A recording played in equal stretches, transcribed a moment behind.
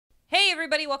Hey,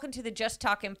 everybody. Welcome to the Just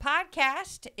Talkin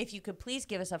podcast. If you could please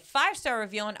give us a 5-star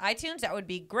review on iTunes, that would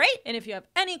be great. And if you have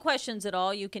any questions at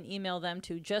all, you can email them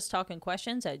to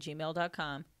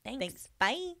justtalkingquestions@gmail.com. Thanks.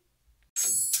 Bye.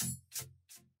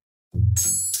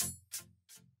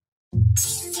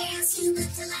 Two girls who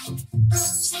look alike,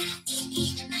 both chatting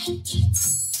in a mic.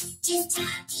 It's just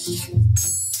talking,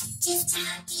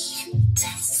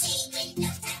 That's the same with no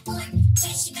platform.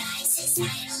 Fresh advice is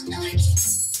idle norm.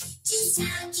 It's just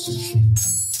talking.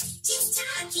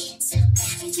 So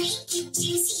grab a drink and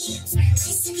cheers to you for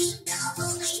listening the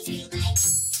whole way through. Like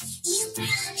you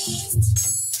promised.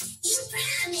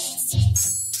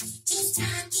 It's just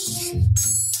talking.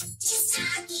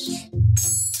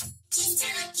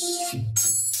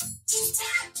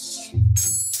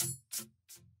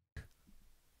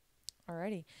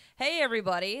 Alrighty. Hey,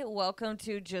 everybody. Welcome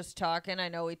to Just Talkin'. I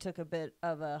know we took a bit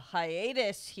of a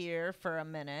hiatus here for a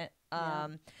minute.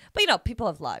 But, people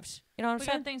have lives. You know what I'm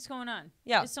saying? We got things going on.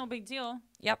 Yeah. It's no big deal.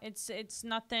 Yep. It's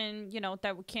nothing,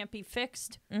 that can't be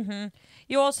fixed. Mm-hmm.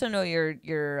 You also know your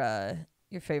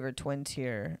favorite twins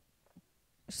here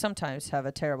sometimes have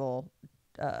a terrible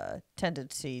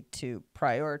tendency to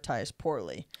prioritize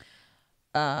poorly.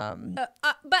 But I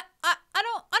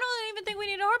don't even think we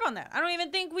need to harp on that. I don't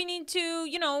even think we need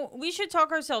to, we should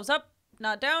talk ourselves up,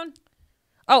 not down.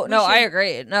 Oh, no, I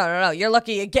agree. No. You're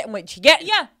lucky you're getting what you get.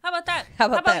 Yeah, how about that? How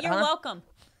about that, you're huh? welcome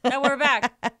that we're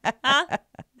back? Huh?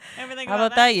 Everything How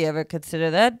about that? You ever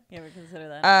consider that? You ever consider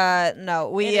that?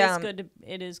 No,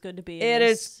 it is good to be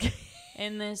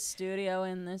in this studio,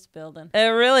 in this building. It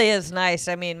really is nice.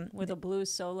 I mean, with a blue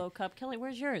solo cup. Kelly,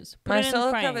 where's yours? My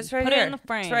solo cup is right here. Put it in the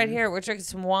frame. It's right here. We're drinking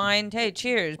some wine. Hey,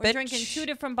 cheers, We're bitch. drinking 2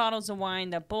 different bottles of wine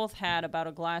that both had about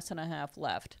a glass and a half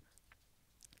left.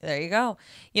 There you go.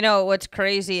 You know, what's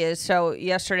crazy is, so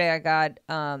yesterday I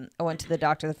went to the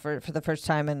doctor for the first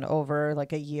time in over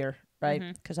like a year, right?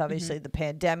 Because obviously the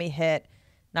pandemic hit,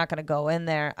 not going to go in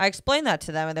there. I explained that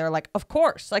to them and they were like, of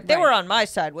course. Like they were on my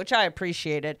side, which I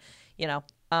appreciated,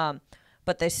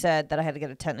 but they said that I had to get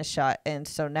a tetanus shot. And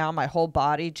so now my whole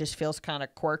body just feels kind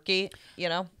of quirky,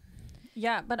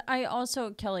 Yeah, but I also,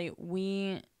 Kelly,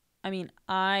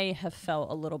 I have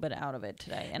felt a little bit out of it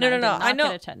today. And No. I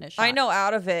know. Get a tetanus shot. I know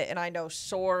out of it, and I know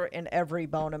sore in every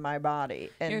bone in my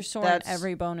body. And you're sore in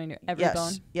every bone in your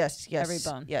bone. Yes. Every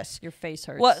bone. Yes. Your face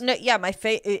hurts. Well, no, yeah, my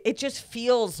face. It just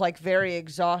feels like very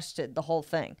exhausted. The whole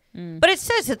thing. But it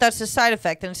says that that's a side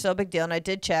effect, and it's no big deal. And I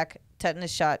did check.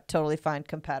 Tetanus shot, totally fine,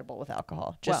 compatible with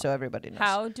alcohol. Just so everybody knows.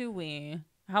 How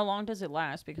long does it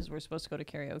last? Because we're supposed to go to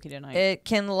karaoke tonight. It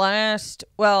can last.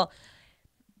 Well.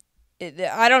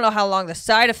 I don't know how long the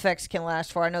side effects can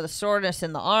last for. I know the soreness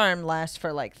in the arm lasts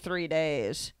for like 3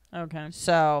 days. Okay.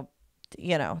 So,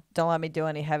 don't let me do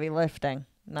any heavy lifting.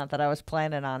 Not that I was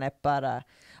planning on it, but,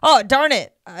 oh, darn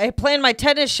it. I planned my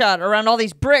tennis shot around all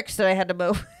these bricks that I had to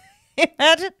move.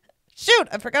 Imagine. Shoot,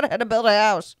 I forgot I had to build a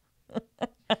house.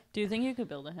 Do you think you could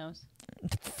build a house?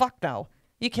 Fuck no.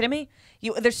 You kidding me?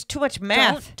 There's too much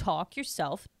math. Don't talk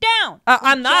yourself down.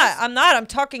 I'm not. I'm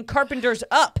talking carpenters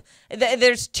up.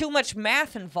 There's too much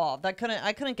math involved. I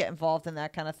couldn't get involved in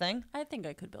that kind of thing. I think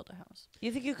I could build a house.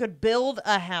 You think you could build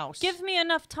a house? Give me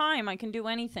enough time. I can do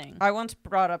anything. I once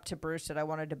brought up to Bruce that I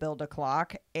wanted to build a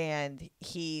clock, and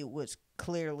he was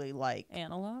clearly like,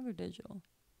 analog or digital?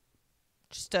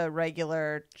 Just a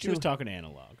regular. She was talking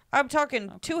analog. I'm talking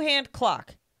 2-hand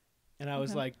clock. And I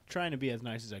was like trying to be as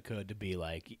nice as I could to be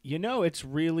like, it's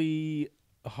really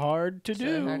hard to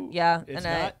do. Yeah. It's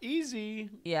not easy.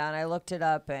 Yeah, and I looked it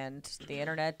up, and the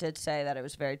internet did say that it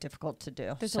was very difficult to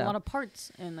do. There's a lot of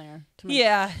parts in there to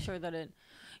make sure that it...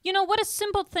 what a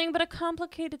simple thing, but a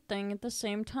complicated thing at the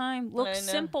same time. Looks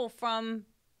simple from,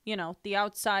 the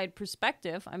outside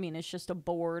perspective. I mean, it's just a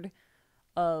board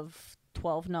of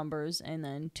 12 numbers and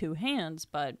then 2 hands,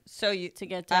 but to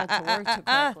get that to work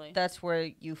correctly. That's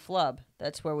where you flub.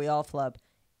 That's where we all flub.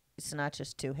 It's not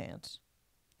just 2 hands.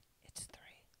 It's 3.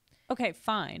 Okay,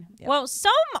 fine. Yep. Well,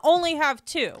 some only have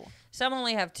 2. Some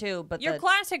only have 2, but your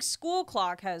classic school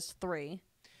clock has 3.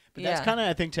 But that's kind of,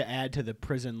 I think, to add to the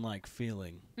prison-like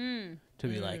feeling. To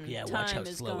be like, watch how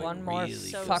slow it one more really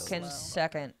fucking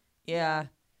second. Yeah.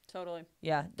 Totally.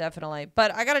 Yeah, definitely.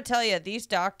 But I got to tell you, these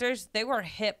doctors, they were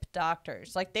hip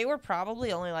doctors. Like, they were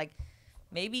probably only like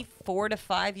maybe 4 to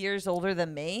 5 years older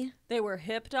than me. They were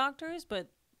hip doctors, but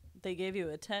they gave you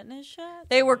a tetanus shot?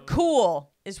 They were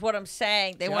cool, is what I'm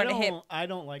saying. They weren't hip. I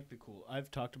don't like the cool. I've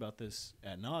talked about this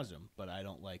ad nauseum, but I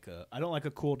don't like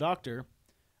a cool doctor.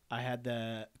 I had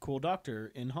the cool doctor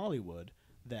in Hollywood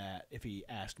that if he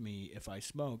asked me if I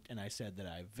smoked and I said that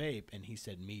I vape, and he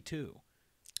said, me too.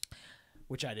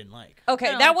 which I didn't like. Okay,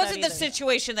 I that don't like wasn't that the either.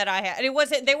 situation that I had. It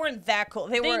wasn't. They weren't that cool.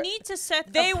 They need to set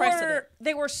a precedent.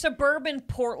 They were suburban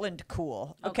Portland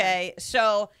cool. Okay. Okay,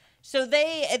 so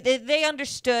they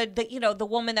understood that the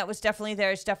woman that was definitely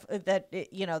there is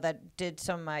that did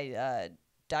some of my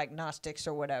diagnostics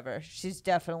or whatever. She's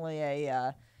definitely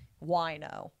a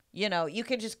wino. You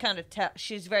could just kind of tell.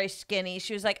 She's very skinny.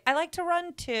 She was like, I like to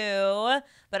run too,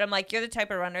 but I'm like, you're the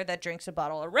type of runner that drinks a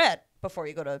bottle of red before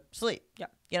you go to sleep. Yeah.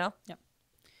 Yeah.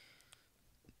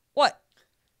 What?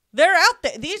 They're out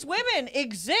there. These women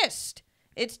exist.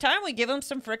 It's time we give them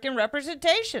some freaking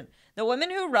representation. The women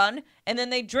who run and then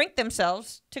they drink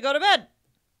themselves to go to bed.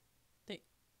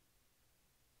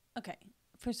 Okay.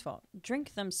 First of all,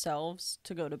 drink themselves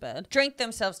to go to bed. Drink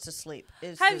themselves to sleep.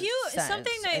 Have you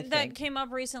something that came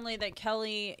up recently that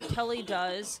Kelly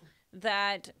does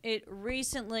that it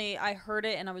recently I heard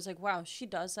it and I was like, wow, she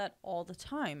does that all the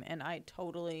time, and I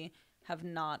totally have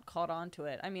not caught on to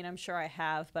it. I mean, I'm sure I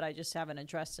have, but I just haven't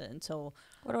addressed it until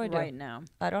right now.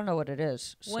 I don't know what it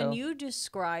is. When you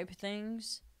describe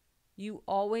things, you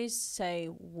always say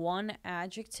one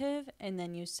adjective and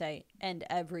then you say and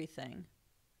everything.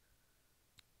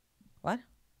 What?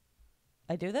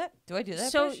 I do that? Do I do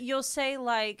that? So bitch? you'll say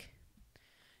like,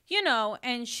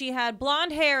 and she had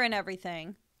blonde hair and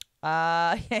everything.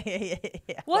 Yeah.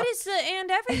 What is the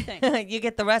and everything? You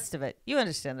get the rest of it. You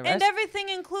understand the rest. And everything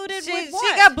included with She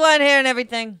what? got blonde hair and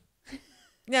everything.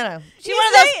 No. She's You one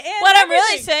of those. say and What I'm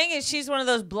really everything. saying is she's one of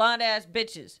those blonde ass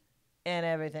bitches, and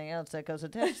everything else that goes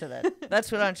attached to that.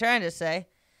 That's what I'm trying to say.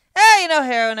 Hey,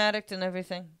 heroin addict and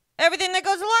everything. Everything that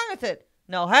goes along with it.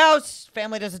 No house.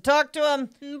 Family doesn't talk to him.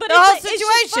 But the whole it's just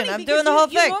situation. funny I'm because doing the whole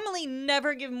you thing. normally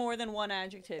never give more than one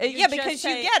adjective. Yeah, just because you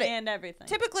say get it. And everything.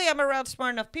 Typically, I'm around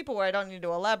smart enough people where I don't need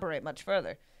to elaborate much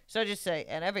further. So I just say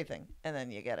and everything, and then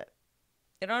you get it.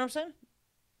 You know what I'm saying?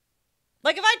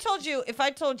 Like if I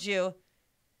told you,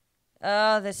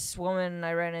 oh, this woman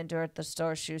I ran into her at the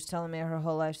store, she was telling me her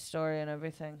whole life story and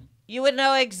everything. You would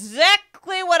know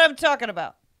exactly what I'm talking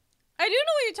about. I do know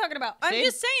what you're talking about. I'm See?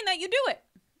 just saying that you do it.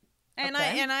 And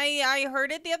Okay. I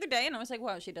heard it the other day and I was like,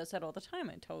 wow, she does that all the time.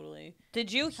 I totally.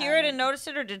 Did you hear it and notice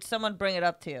it, or did someone bring it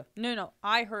up to you? No,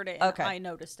 I heard it and Okay. I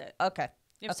noticed it. Okay.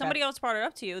 If somebody else brought it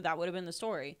up to you, that would have been the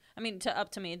story. I mean,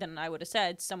 up to me, then I would have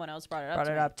said someone else brought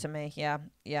it up to me.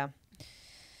 Yeah.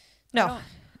 No,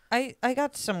 I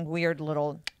got some weird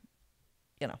little,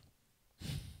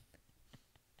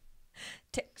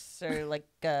 tics or like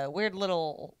weird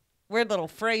little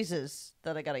phrases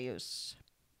that I gotta use.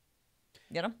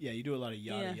 Yeah, you do a lot of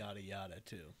yada yada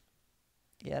too.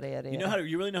 Yada.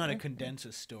 You really know how to condense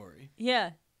a story.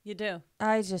 Yeah, you do.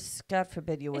 I just, God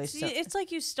forbid you waste it. It's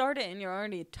like you start it and you're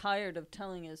already tired of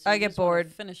telling it. So I you get just wanna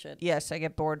bored. Finish it. Yes, I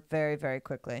get bored very, very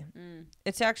quickly.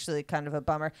 It's actually kind of a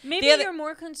bummer. Maybe you're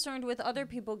more concerned with other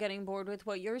people getting bored with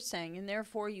what you're saying, and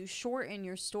therefore you shorten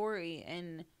your story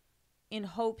in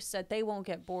hopes that they won't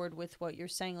get bored with what you're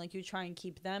saying. Like you try and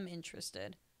keep them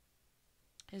interested.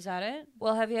 Is that it?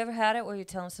 Well, have you ever had it where you're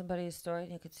telling somebody a story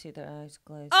and you could see their eyes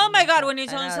glaze? Oh my God! When I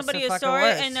you're telling know, somebody it's the a story fucking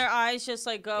worst. and their eyes just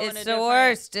like go in a It's the different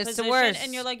worst. It's the position, worst.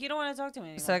 and you're like, you don't want to talk to me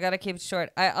anymore. So I gotta keep it short.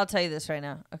 I'll tell you this right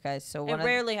now. Okay, so it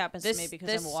rarely happens this- to me because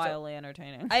this I'm sto- wildly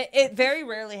entertaining. it very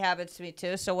rarely happens to me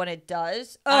too. So when it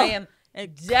does, I am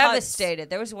devastated.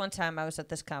 There was one time I was at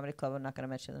this comedy club. I'm not gonna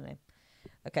mention the name.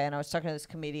 Okay, and I was talking to this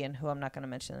comedian who I'm not going to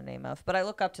mention the name of, but I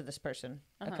look up to this person.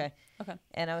 Okay. Okay.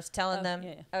 And I was telling them,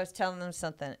 I was telling them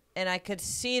something, and I could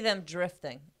see them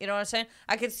drifting. You know what I'm saying?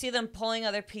 I could see them pulling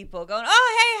other people, going,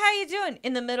 "Oh, hey, how you doing?"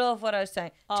 In the middle of what I was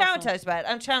saying. Awful. Traumatized by it.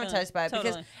 I'm traumatized by it because,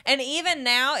 totally. and even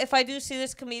now, if I do see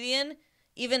this comedian,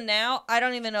 even now, I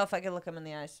don't even know if I could look him in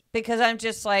the eyes because I'm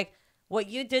just like, what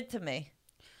you did to me.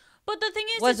 But the thing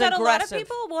is Was that a lot of aggressive.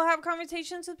 people will have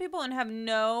conversations with people and have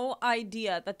no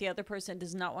idea that the other person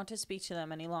does not want to speak to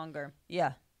them any longer.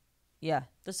 Yeah.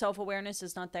 The self-awareness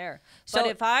is not there. So- But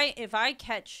if I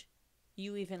catch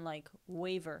you even like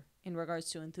waver in regards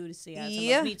to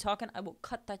enthusiasm of me talking, I will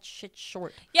cut that shit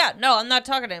short. Yeah, no, I'm not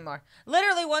talking anymore.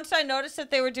 Literally, once I noticed that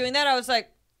they were doing that, I was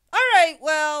like, all right,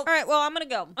 well, I'm gonna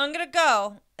go. I'm gonna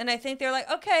go. And I think they're like,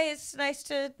 okay, it's nice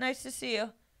to see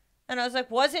you. And I was like,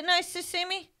 was it nice to see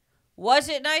me? Was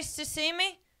it nice to see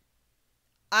me?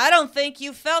 I don't think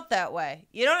you felt that way.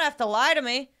 You don't have to lie to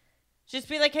me. Just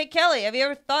be like, hey, Kelly, have you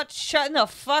ever thought shutting the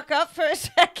fuck up for a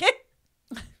second?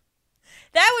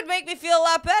 That would make me feel a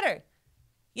lot better.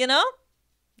 You know?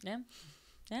 Yeah.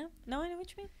 Yeah. No, I know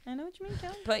what you mean.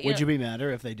 Kelly. But Would you be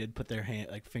madder if they did put their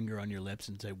finger on your lips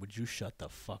and say, "Would you shut the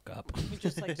fuck up"? You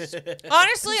just like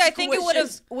honestly, I think it would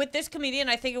have with this comedian.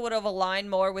 I think it would have aligned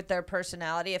more with their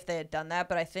personality if they had done that.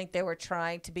 But I think they were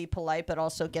trying to be polite, but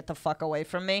also get the fuck away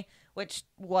from me, which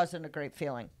wasn't a great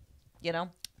feeling. You know?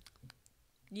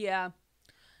 Yeah.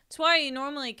 That's why you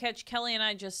normally catch Kelly and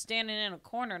I just standing in a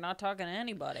corner, not talking to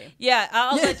anybody. Yeah,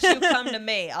 I'll let you come to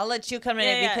me. I'll let you come to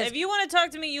me because if you want to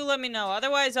talk to me, you let me know.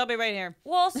 Otherwise, I'll be right here.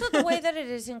 well, also the way that it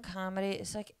is in comedy,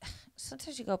 it's like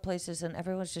sometimes you go places and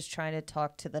everyone's just trying to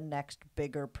talk to the next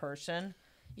bigger person.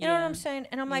 You know what I'm saying?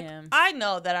 And I'm like, I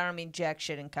know that I don't mean jack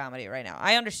shit in comedy right now.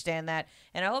 I understand that,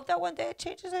 and I hope that one day it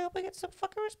changes. I hope I get some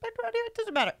fucking respect around here. It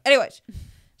doesn't matter. Anyways,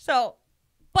 so,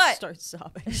 but Start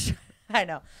sobbing. I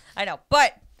know,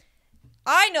 but.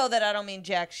 I know that I don't mean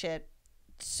jack shit,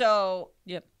 so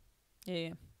Yep. Yeah.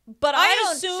 But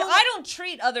I don't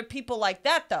treat other people like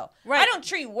that though. Right. I don't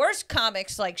treat worse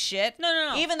comics like shit.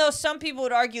 No. Even though some people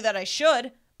would argue that I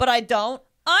should, but I don't.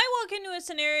 I walk into a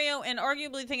scenario and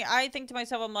arguably I think to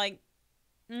myself, I'm like,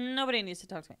 nobody needs to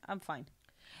talk to me. I'm fine.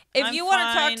 If you want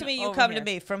to talk to me, you come to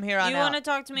me from here on out. You want to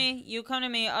talk to me, you come to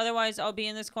me. Otherwise, I'll be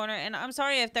in this corner. And I'm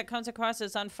sorry if that comes across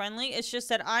as unfriendly. It's just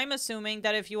that I'm assuming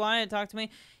that if you wanted to talk to me,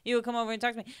 you would come over and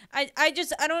talk to me. I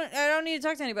don't need to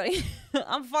talk to anybody.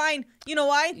 I'm fine. You know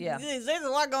why? Yeah. There's a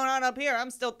lot going on up here.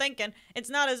 I'm still thinking. It's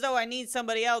not as though I need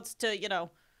somebody else to,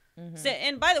 sit.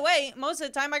 And by the way, most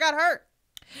of the time I got hurt.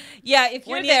 Yeah, if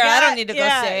you're there, I don't need to go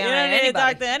say you don't need anybody. to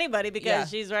talk to anybody because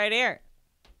she's right here.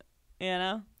 You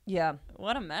know? Yeah.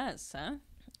 What a mess, huh?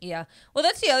 Yeah. Well,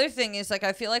 that's the other thing is, like,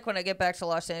 I feel like when I get back to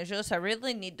Los Angeles, I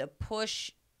really need to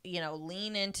push,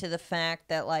 lean into the fact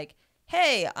that, like,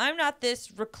 hey, I'm not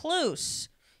this recluse.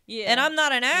 Yeah. And I'm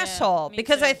not an asshole.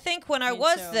 Because too. I think when I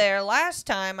was there last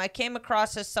time, I came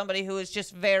across as somebody who was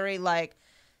just very, like,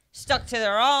 stuck to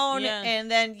their own. Yeah. And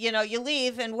then, you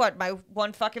leave. And what? My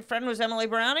one fucking friend was Emily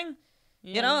Browning?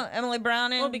 Yeah. Emily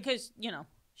Browning. Well, because,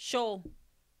 she'll...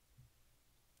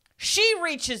 She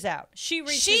reaches out. She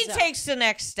takes the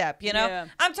next step, Yeah.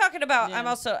 I'm talking about, I'm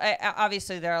also,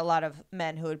 obviously there are a lot of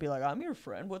men who would be like, I'm your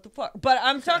friend, what the fuck? But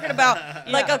I'm talking about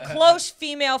like a close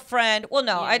female friend. Well,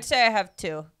 no, I'd say I have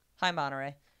two. Hi,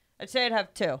 Monterey. I'd say I'd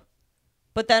have two.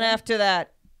 But then after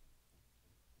that.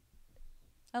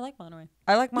 I like Monterey.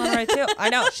 I like Monterey too. I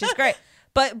know, she's great.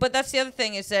 But that's the other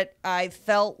thing is that I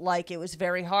felt like it was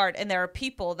very hard. And there are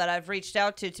people that I've reached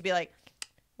out to be like,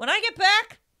 when I get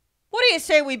back, what do you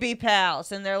say we be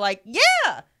pals? And they're like,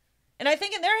 yeah. And I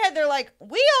think in their head, they're like,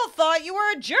 we all thought you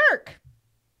were a jerk.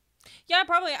 Yeah,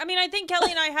 probably. I mean, I think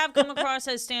Kelly and I have come across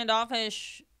as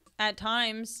standoffish at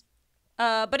times.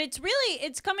 But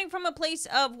it's coming from a place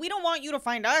of, we don't want you to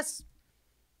find us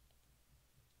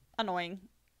annoying.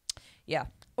 Yeah.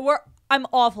 I'm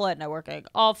awful at networking.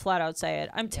 I'll flat out say it.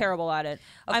 I'm terrible at it.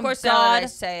 Of course, now that I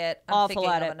say it, I'm thinking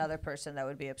of another person that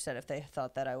would be upset if they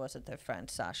thought that I wasn't their friend,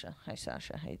 Sasha. Hi,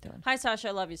 Sasha. How you doing? Hi, Sasha.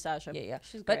 I love you, Sasha. Yeah.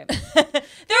 She's great. There are a lot of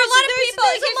people.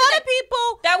 There's a lot of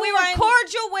people that we were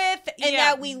cordial with and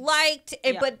that we liked,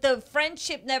 but the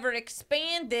friendship never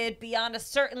expanded beyond a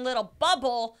certain little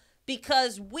bubble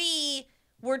because we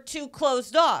were too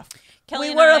closed off.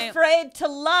 We were afraid to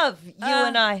love, you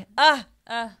and I.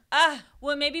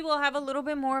 Well, maybe we'll have a little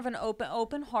bit more of an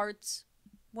open hearts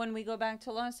when we go back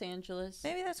to Los Angeles.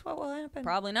 Maybe that's what will happen.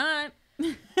 Probably not.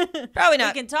 Probably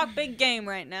not. We can talk big game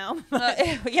right now.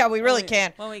 Yeah, we really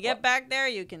can. When we get back there,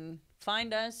 you can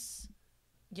find us.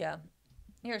 Yeah.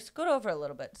 Here, scoot over a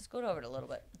little bit.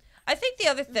 I think the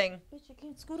other thing... Bitch, I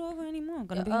can't scoot over anymore. I'm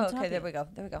going to be on top okay, there we go.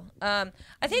 I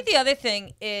think the other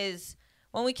thing is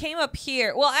when we came up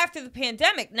here... Well, after the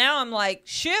pandemic, now I'm like,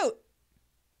 shoot.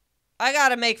 I got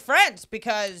to make friends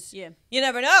because you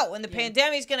never know when the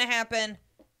pandemic's going to happen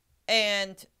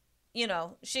and,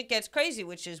 shit gets crazy,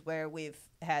 which is where we've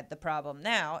had the problem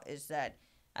now is that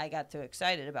I got too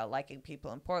excited about liking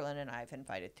people in Portland and I've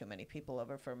invited too many people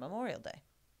over for Memorial Day.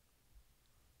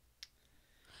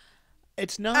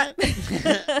 It's not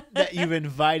that you've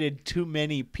invited too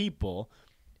many people.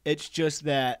 It's just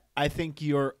that I think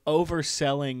you're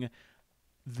overselling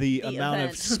the amount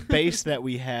of space that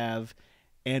we have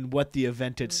and what the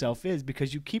event itself is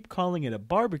because you keep calling it a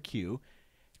barbecue.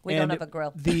 We don't have a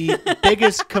grill. The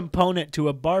biggest component to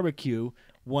a barbecue,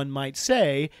 one might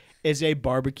say, is a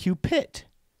barbecue pit,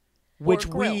 which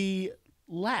we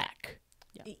lack.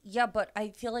 Yeah, but I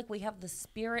feel like we have the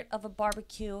spirit of a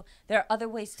barbecue. There are other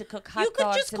ways to cook hot dogs. You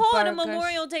could just call it a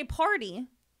Memorial Day party.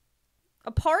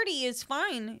 A party is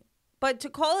fine, but to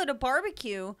call it a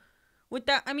barbecue with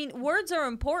that, I mean, words are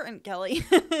important, Kelly.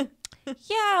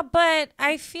 Yeah, but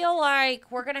I feel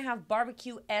like we're going to have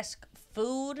barbecue-esque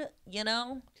food, you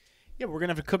know? Yeah, we're going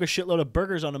to have to cook a shitload of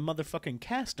burgers on a motherfucking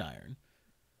cast iron,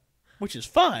 which is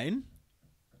fine.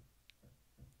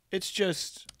 It's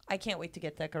just... I can't wait to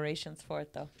get decorations for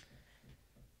it, though.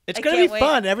 It's going to be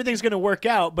fun. Everything's going to work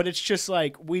out, but it's just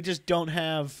like we just don't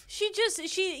have...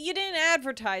 You didn't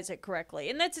advertise it correctly,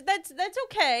 and that's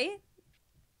okay.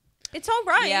 It's all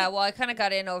right. Yeah, well, I kind of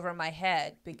got in over my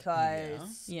head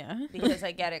because because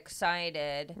I get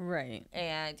excited. Right.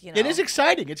 And, you know. It is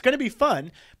exciting. It's going to be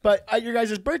fun. But at your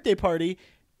guys' birthday party,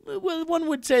 well, one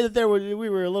would say that we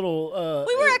were a little...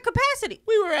 we were at capacity.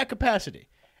 We were at capacity.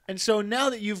 And so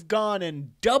now that you've gone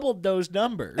and doubled those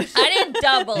numbers... I didn't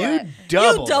double it.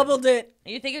 You doubled it.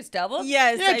 You think it's doubled?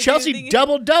 Yes. Yeah, Chelsea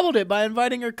doubled it by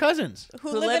inviting her cousins.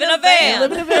 Who live in a van. Who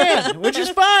live in a van, which is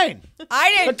fine. I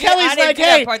didn't, but Kelly's like, do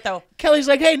that part, though. Kelly's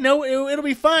like, hey, no, it'll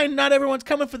be fine. Not everyone's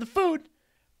coming for the food.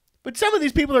 But some of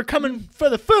these people are coming for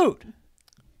the food.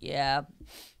 Yeah.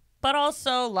 But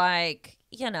also, like,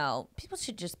 you know, people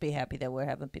should just be happy that we're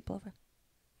having people over.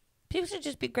 People should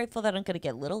just be grateful that I'm going to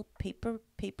get little paper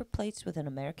plates with an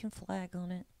American flag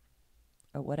on it.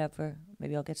 Or whatever.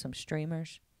 Maybe I'll get some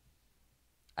streamers.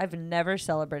 I've never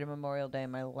celebrated Memorial Day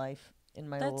in my life.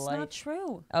 That's not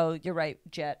true. Oh, you're right.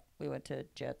 Jet. We went to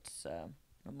Jet's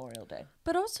Memorial Day.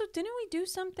 But also, didn't we do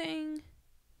something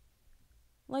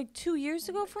like 2 years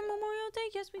ago for Memorial Day?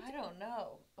 Yes, we did. I don't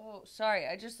know. Oh, sorry.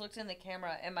 I just looked in the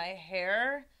camera and my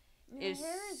hair is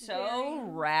so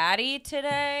ratty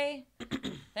today.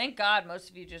 Thank God most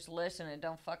of you just listen and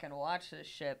don't fucking watch this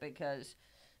shit because,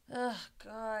 oh,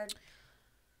 God.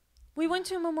 We went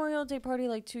to a Memorial Day party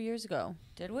like 2 years ago.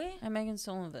 Did we? At Megan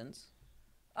Sullivan's.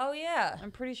 Oh, yeah.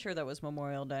 I'm pretty sure that was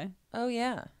Memorial Day. Oh,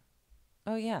 yeah.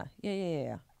 Oh, yeah.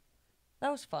 Yeah.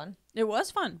 That was fun. It was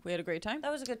fun. We had a great time.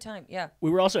 That was a good time, yeah. We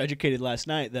were also educated last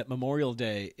night that Memorial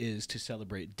Day is to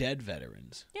celebrate dead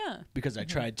veterans. Yeah. Because I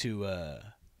tried to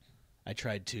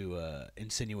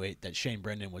insinuate that Shane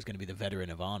Brendan was going to be the veteran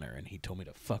of honor, and he told me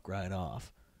to fuck right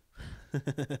off.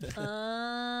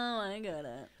 Oh, I get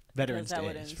it. Veterans Day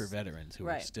is for veterans who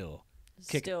are still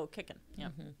kicking. Still kicking. Yeah.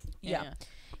 Mm-hmm.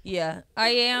 Yeah. I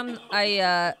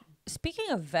am. Speaking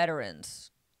of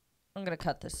veterans, I'm going to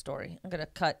cut this story. I'm going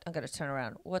to turn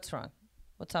around. What's wrong?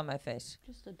 What's on my face?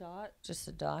 Just a dot. Just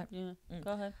a dot? Yeah.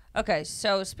 Go ahead. Okay,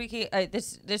 so speaking,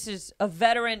 this is a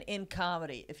veteran in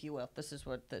comedy, if you will. This is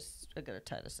what I'm going to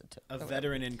tie this into. A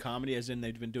veteran in comedy, as in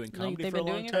they've been doing comedy they've for a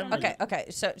been long doing it time? Okay,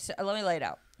 so let me lay it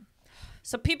out.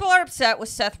 So people are upset with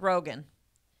Seth Rogen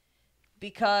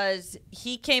because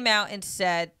he came out and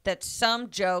said that some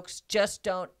jokes just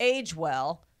don't age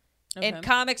well, and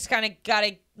comics kind of got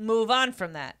to move on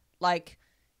from that. Like,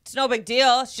 it's no big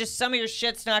deal. It's just some of your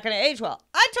shit's not going to age well.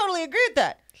 I totally agree with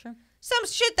that. Sure. Some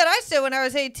shit that I said when I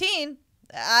was 18,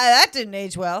 that didn't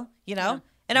age well, you know? Yeah.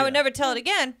 And I would never tell it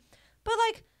again. But,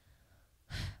 like,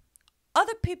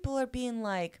 other people are being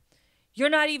like, you're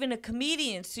not even a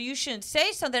comedian, so you shouldn't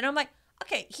say something. And I'm like,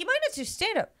 okay, he might not do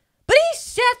stand-up, but he's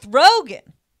Seth Rogen.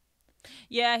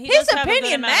 Yeah, his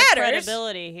opinion matters.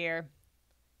 Credibility here,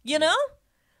 you know.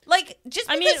 Like, just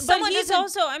because someone but he's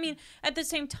also, at the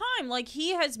same time, like,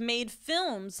 he has made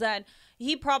films that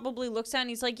he probably looks at and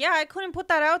he's like, yeah, I couldn't put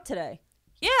that out today.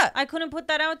 Yeah, I couldn't put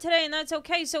that out today, and that's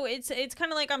okay. So it's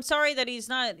kind of like, I'm sorry that he's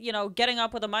not, getting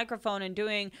up with a microphone and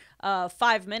doing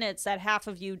 5 minutes that half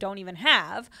of you don't even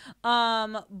have.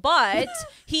 But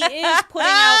he is putting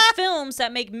out films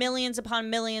that make millions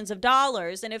upon millions of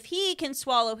dollars. And if he can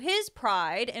swallow his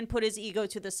pride and put his ego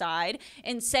to the side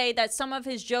and say that some of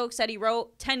his jokes that he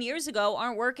wrote 10 years ago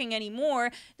aren't working anymore,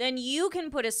 then you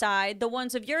can put aside the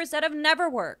ones of yours that have never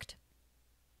worked.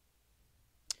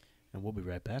 And we'll be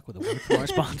right back with a word from our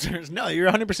sponsors. No,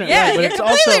 you're 100% right. But you're it's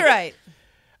completely also, right.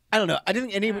 I don't know. I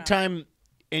think any time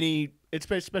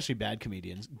especially bad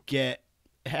comedians,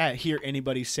 hear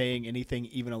anybody saying anything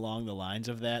even along the lines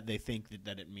of that, they think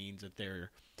that it means that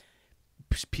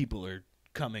people are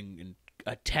coming and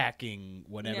attacking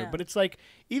whatever. But it's like,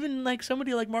 even like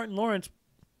somebody like Martin Lawrence,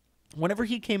 whenever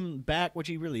he came back, which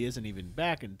he really isn't even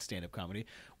back in stand-up comedy,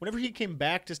 whenever he came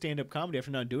back to stand-up comedy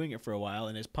after not doing it for a while,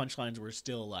 and his punchlines were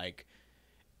still like,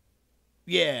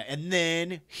 yeah, and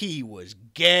then he was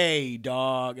gay,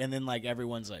 dog, and then like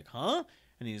everyone's like, huh?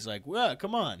 And he's like, well,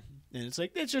 come on. And it's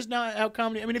like, it's just not how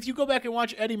comedy... I mean, if you go back and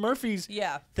watch Eddie Murphy's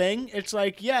thing, it's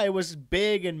like, yeah, it was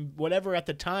big and whatever at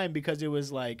the time because it was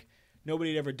like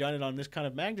nobody had ever done it on this kind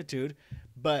of magnitude,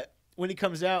 but... when he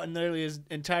comes out and literally his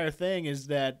entire thing is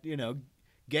that,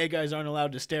 gay guys aren't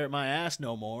allowed to stare at my ass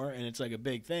no more, and it's like a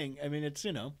big thing. I mean, it's,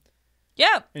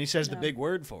 Yeah. And he says the big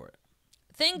word for it.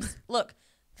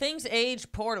 Things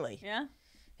age poorly. Yeah.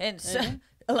 And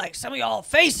Like some of y'all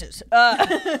faces. Look at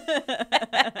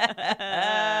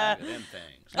them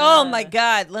things. Oh my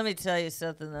God! Let me tell you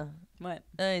something though. What?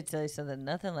 Let me tell you something.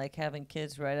 Nothing like having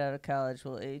kids right out of college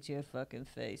will age your fucking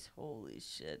face. Holy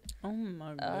shit! Oh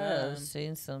my God! I've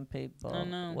seen some people I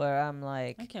know. where I'm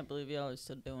like, I can't believe y'all are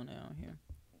still doing it out here.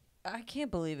 I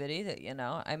can't believe it either. You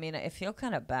know, I mean, I feel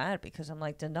kind of bad because I'm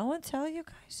like, did no one tell you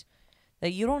guys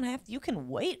that you don't have? You can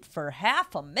wait for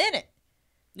half a minute.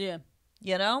 Yeah.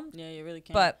 You know. Yeah, you really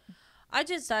can. But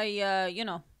you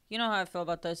know how I feel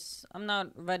about this. I'm not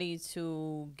ready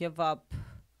to give up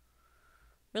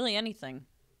really anything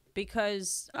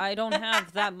because I don't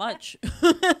have that much.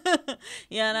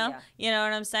 You know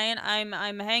what I'm saying?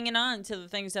 I'm hanging on to the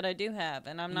things that I do have,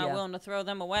 and I'm not willing to throw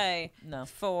them away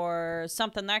for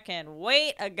something that can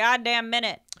wait a goddamn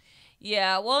minute.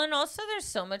 Yeah, well, and also there's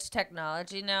so much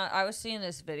technology now. I was seeing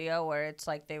this video where it's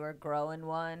like they were growing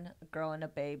a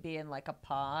baby in like a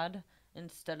pod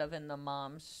instead of in the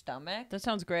mom's stomach. That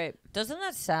sounds great. Doesn't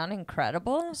that sound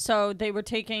incredible? So they were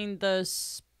taking the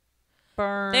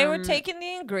sperm. They were taking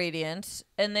the ingredients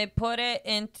and they put it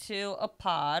into a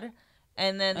pod,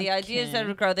 and then the idea is that it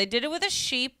would grow. They did it with a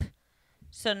sheep.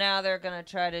 So now they're going to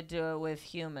try to do it with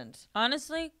humans.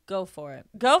 Honestly, go for it.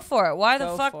 Go for it. Why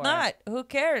the fuck not? Who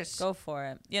cares? Go for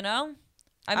it. You know?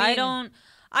 I mean,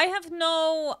 I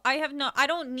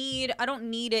don't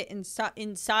need it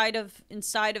inside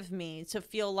of me to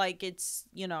feel like it's,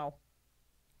 you know.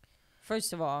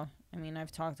 First of all, I mean,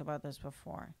 I've talked about this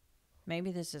before.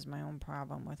 Maybe this is my own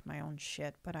problem with my own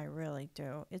shit, but I really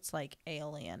do. It's like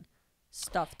alien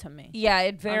stuff to me. Yeah,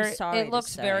 it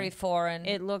looks very foreign.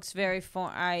 It looks very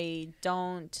foreign. I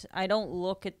don't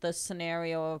look at the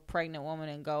scenario of a pregnant woman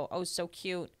and go, "Oh, so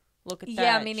cute. Look at that.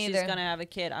 Yeah, me neither. She's going to have a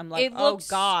kid." I'm like, "Oh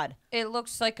God." It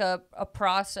looks like a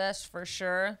process for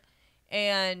sure.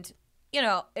 And, you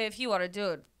know, if you want to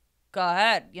do it, go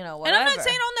ahead, you know, whatever. And I'm not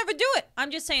saying I'll never do it.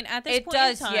 I'm just saying at this point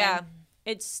in time,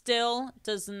 it still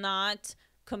does not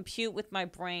compute with my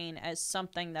brain as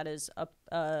something that is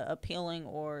appealing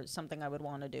or something I would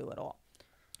want to do at all.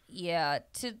 Yeah,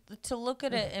 to look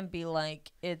at it and be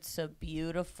like it's a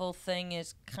beautiful thing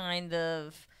is kind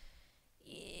of,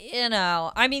 you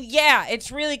know, I mean, yeah,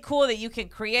 it's really cool that you can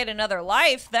create another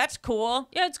life. That's cool.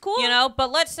 Yeah, it's cool. You know,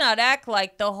 but let's not act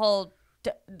like the whole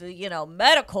you know,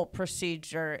 medical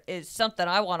procedure is something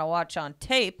I want to watch on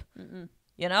tape.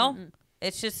 You know?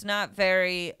 It's just not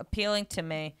very appealing to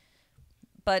me.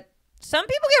 But some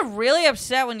people get really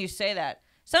upset when you say that.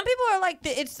 Some people are like,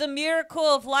 it's the miracle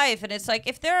of life. And it's like,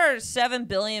 if there are 7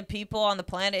 billion people on the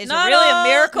planet, is it really a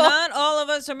miracle? Not all of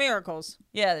us are miracles.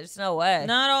 Yeah, there's no way.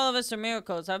 Not all of us are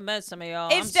miracles. I've met some of y'all.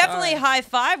 It's definitely high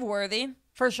five worthy.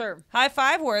 For sure. High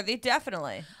five worthy,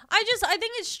 definitely. I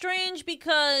think it's strange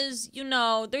because, you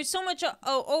know, there's so much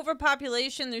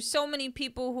overpopulation. There's so many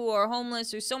people who are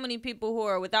homeless. There's so many people who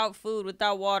are without food,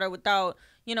 without water, without,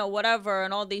 you know, whatever,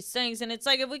 and all these things. And it's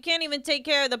like, if we can't even take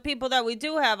care of the people that we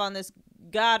do have on this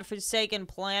godforsaken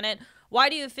planet, why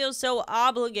do you feel so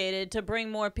obligated to bring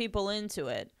more people into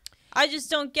it? I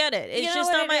just don't get it. It's just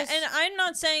not my... And I'm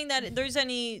not saying that there's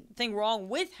anything wrong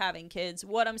with having kids.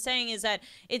 What I'm saying is that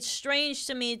it's strange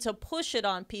to me to push it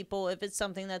on people if it's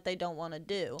something that they don't want to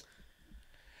do.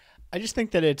 I just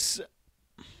think that it's...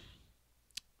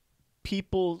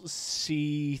 People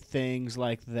see things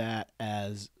like that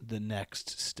as the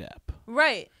next step.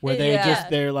 Right. Where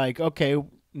they're like, okay,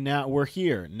 now we're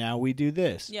here. Now we do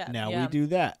this. Yeah. Now we do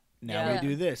that. Now we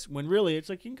do this. When really, it's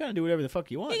like you can kind of do whatever the fuck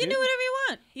you want. You can do whatever you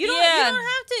want. You don't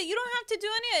have to do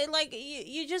any. Like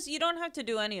you don't have to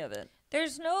do any of it.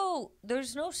 There's no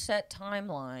set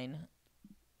timeline.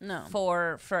 No.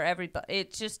 For everybody,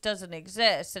 it just doesn't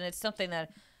exist, and it's something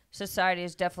that society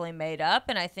has definitely made up.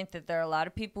 And I think that there are a lot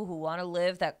of people who want to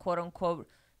live that quote unquote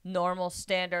normal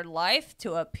standard life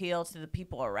to appeal to the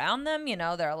people around them. You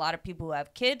know, there are a lot of people who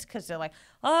have kids because they're like,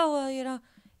 oh well, you know,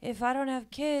 if I don't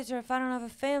have kids or if I don't have a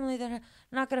family, then I'm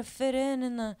not going to fit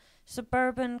in the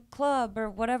suburban club or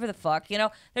whatever the fuck. You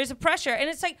know, there's a pressure. And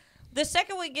it's like the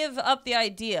second we give up the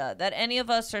idea that any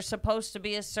of us are supposed to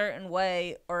be a certain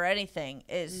way or anything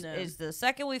is the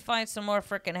second we find some more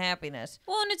freaking happiness.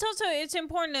 Well, and it's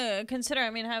important to consider,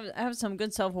 I mean, have some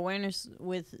good self-awareness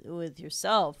with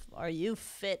yourself. Are you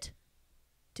fit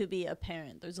to be a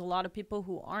parent? There's a lot of people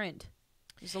who aren't.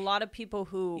 There's a lot of people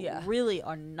who really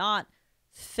are not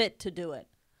fit to do it,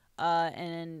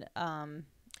 and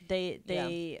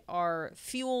they are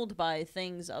fueled by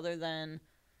things other than,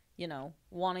 you know,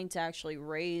 wanting to actually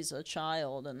raise a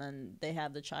child, and then they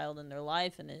have the child in their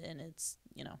life, and it's,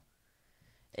 you know,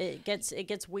 it gets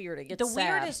weird. It gets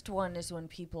sad. Weirdest one is when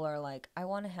people are like, I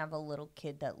want to have a little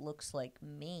kid that looks like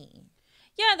me.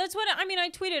 Yeah, that's what I mean. I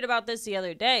tweeted about this the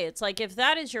other day. It's like, if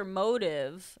that is your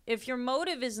motive, if your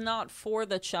motive is not for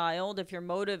the child, if your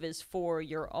motive is for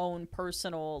your own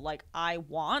personal, like, I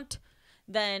want,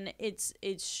 then it's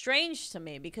strange to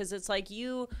me, because it's like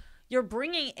you're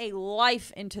bringing a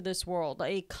life into this world,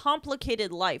 a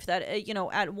complicated life that,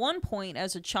 at one point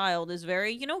as a child is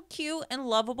very, cute and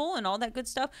lovable and all that good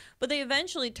stuff. But they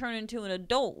eventually turn into an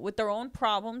adult with their own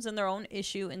problems and their own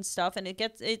issue and stuff. And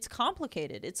it's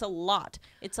complicated. It's a lot.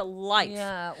 It's a life.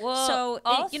 Yeah. Well, so,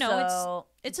 also,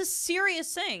 it's a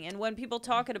serious thing. And when people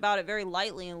talk about it very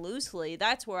lightly and loosely,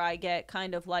 that's where I get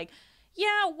kind of like,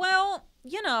 yeah, well,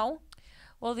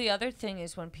 Well, the other thing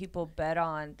is when people bet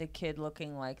on the kid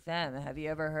looking like them. Have you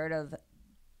ever heard of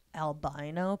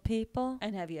albino people?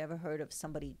 And have you ever heard of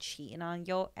somebody cheating on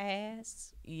your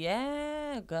ass?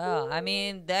 Yeah, girl. I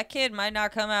mean, that kid might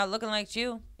not come out looking like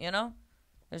you,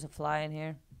 There's a fly in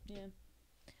here. Yeah.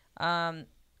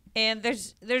 And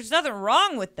there's nothing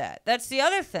wrong with that. That's the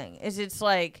other thing, is it's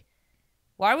like,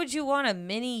 why would you want a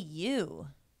mini you?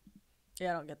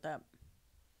 Yeah, I don't get that.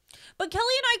 But Kelly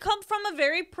and I come from a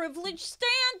very privileged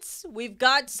stance. We've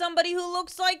got somebody who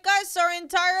looks like us our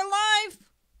entire life.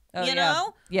 Oh, you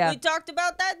know? Yeah. We talked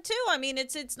about that too. I mean,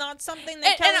 it's not something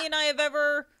that Kelly and I have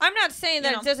ever. I'm not saying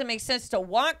that it doesn't make sense to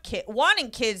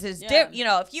wanting kids is different.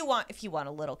 If you want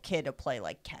a little kid to play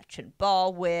like catch and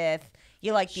ball with,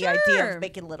 you like the idea of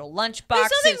making little lunch boxes.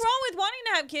 There's nothing wrong with wanting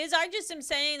to have kids. I just am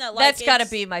saying that that's got to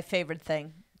be my favorite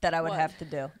thing that I would have to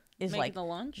do. Is making the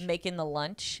lunch? Making the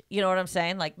lunch. You know what I'm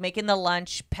saying? Like making the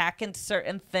lunch, packing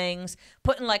certain things,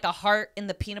 putting like a heart in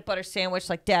the peanut butter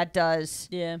sandwich like Dad does.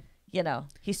 Yeah.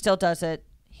 He still does it.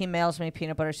 He mails me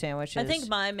peanut butter sandwiches. I think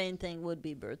my main thing would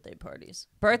be birthday parties.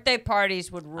 Birthday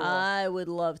parties would rule. I would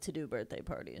love to do birthday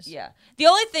parties. Yeah. The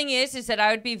only thing is that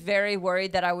I would be very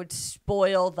worried that I would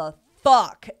spoil the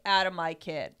fuck out of my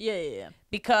kid. Yeah.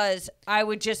 Because I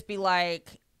would just be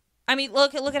like, I mean,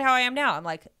 look at how I am now.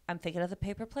 I'm thinking of the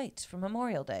paper plates for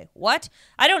Memorial Day. What?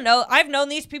 I don't know. I've known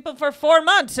these people for 4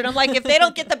 months, and I'm like, if they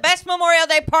don't get the best Memorial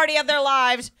Day party of their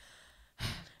lives.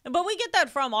 But we get that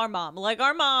from our mom. Like,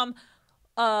 our mom,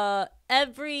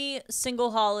 every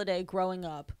single holiday growing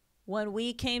up, when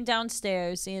we came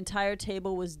downstairs, the entire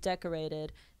table was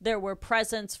decorated. There were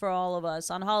presents for all of us.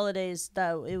 On holidays,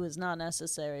 though, it was not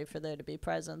necessary for there to be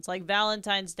presents. Like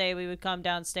Valentine's Day, we would come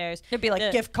downstairs. It'd be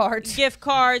like gift cards. Gift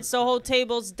cards. The whole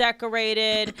table's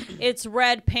decorated. It's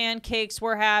red pancakes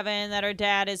we're having that our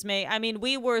dad has made. I mean,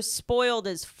 we were spoiled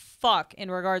as fuck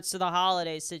in regards to the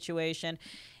holiday situation.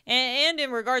 And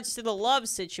in regards to the love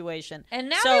situation. And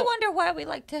now we wonder why we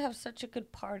like to have such a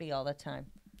good party all the time.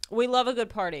 We love a good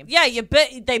party. Yeah,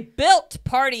 they built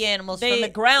party animals from the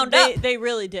ground up. They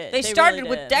really did. They started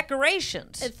with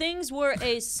decorations. Things were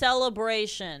a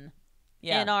celebration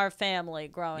in our family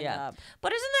growing up.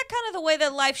 But isn't that kind of the way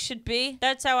that life should be?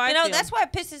 That's how I feel. That's why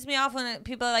it pisses me off when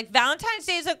people are like, Valentine's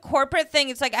Day is a corporate thing.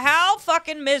 It's like, how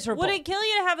fucking miserable. Would it kill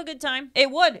you to have a good time? It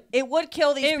would. It would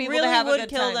kill these people to have a good time.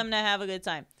 It really would kill them to have a good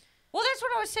time. Well, that's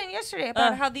what I was saying yesterday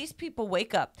about how these people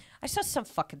wake up. I saw some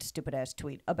fucking stupid-ass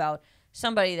tweet about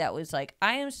somebody that was like,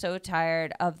 I am so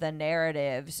tired of the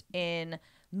narratives in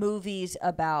movies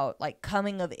about, like,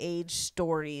 coming-of-age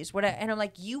stories. And I'm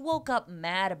like, you woke up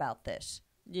mad about this.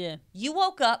 Yeah. You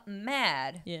woke up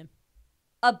mad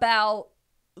about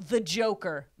the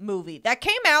Joker movie. That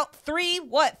came out 3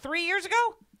 years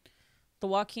ago? The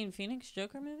Joaquin Phoenix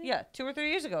Joker movie? Yeah, 2 or 3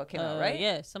 years ago it came out, right?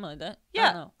 Yeah, something like that. Yeah. I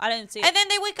don't know. I didn't see it. And then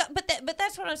they wake up, but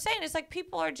that's what I'm saying. It's like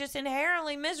people are just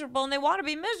inherently miserable and they want to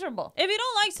be miserable. If you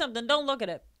don't like something, don't look at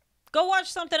it. Go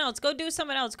watch something else. Go do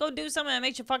something else. Go do something that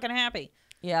makes you fucking happy.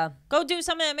 Yeah. Go do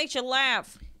something that makes you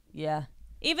laugh. Yeah.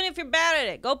 Even if you're bad at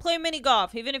it. Go play mini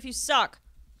golf, even if you suck.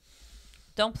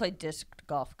 Don't play disc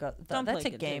golf. That's a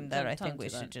game that I think we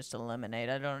should just eliminate.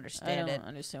 I don't understand it. I don't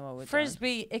understand what we're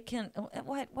Frisbee, it can...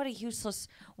 What a useless...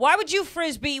 Why would you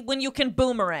Frisbee when you can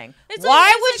boomerang?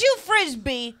 You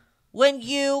Frisbee when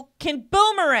you can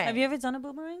boomerang? Have you ever done a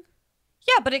boomerang?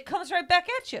 Yeah, but it comes right back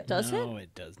at you. Does it? No,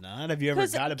 it does not. Have you ever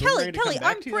got a boomerang to come back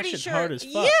I'm to you? pretty That shit's sure. hard as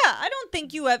fuck. Yeah, I don't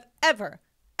think you have ever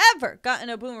gotten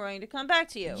a boomerang to come back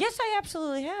to you. Yes, I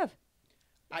absolutely have.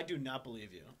 I do not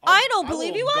believe you. I don't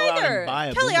believe you either.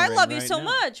 Kelly, I love you so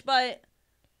much, but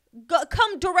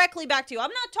come directly back to you.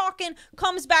 I'm not talking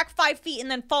comes back 5 feet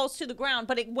and then falls to the ground,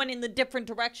 but it went in the different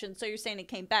direction, so you're saying it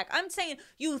came back. I'm saying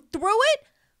you threw it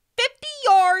 50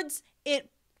 yards, it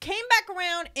came back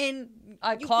around, and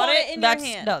you caught it in your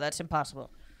hand. No, that's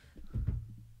impossible.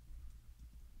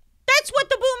 That's what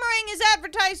the boomerang is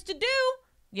advertised to do.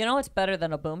 You know what's better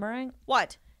than a boomerang?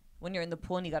 What? When you're in the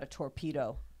pool and you got a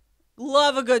torpedo.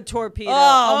 Love a good torpedo.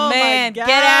 Oh man, get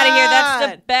out of here.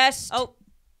 That's the best. Oh,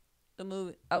 The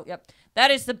movie. Oh, yep. That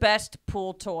is the best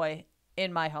pool toy,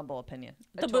 in my humble opinion.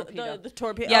 The torpedo. The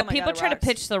torpedo. Yeah, oh my people God, try to rocks.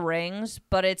 pitch the rings,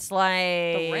 but it's like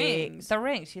The rings. The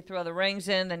rings. You throw the rings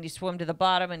in, then you swim to the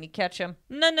bottom and you catch them.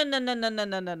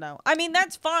 No. I mean,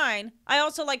 that's fine. I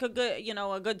also like a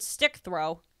good stick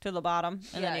throw to the bottom,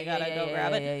 and then you gotta go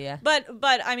grab it. Yeah. But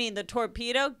I mean, the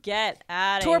torpedo, get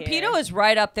out of Torpedo here. is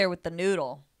right up there with the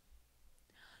noodle.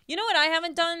 You know what I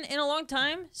haven't done in a long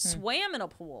time? Swam in a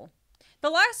pool. The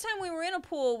last time we were in a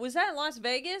pool was that in Las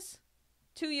Vegas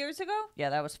 2 years ago. Yeah,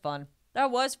 that was fun.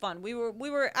 That was fun. We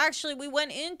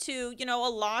went into a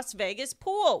Las Vegas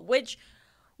pool, which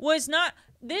was not.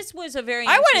 This was a very.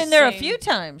 I went in there a interesting- few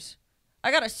times. I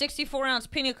got a 64-ounce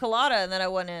pina colada and then I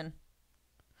went in.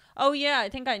 Oh yeah, I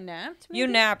think I napped. Maybe? You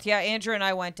napped, yeah. Andrew and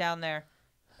I went down there.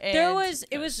 There And was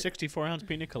 64-ounce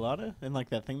pina colada and like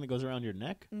that thing that goes around your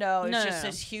neck. no, it's No, just no.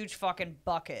 this huge fucking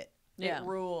bucket. Yeah. It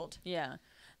ruled. Yeah.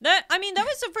 That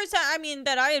was the first time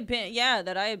that I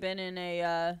had been in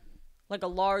a like a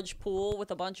large pool with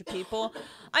a bunch of people.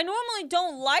 I normally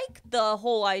don't like the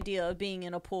whole idea of being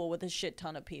in a pool with a shit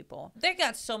ton of people. They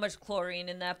got so much chlorine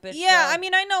in that bitch. Yeah, though. I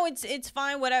mean I know it's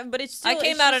fine whatever, but it's still I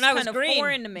came it's out just and I was kind of green.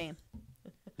 foreign to me.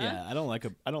 Yeah, I don't like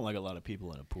a lot of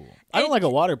people in a pool. I don't like a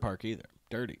water park either.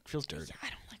 Dirty. Feels dirty. I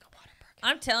don't like a water park.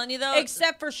 I'm telling you though,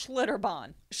 Except for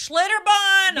Schlitterbahn.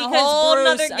 Schlitterbahn, a Because whole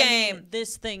Bruce, nother I game. mean,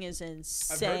 this thing is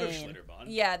insane. I've heard of Schlitterbahn.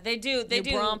 Yeah, they do. They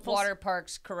New do Braunfels? water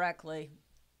parks correctly.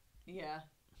 Yeah.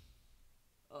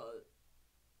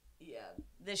 Yeah.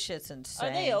 This shit's insane.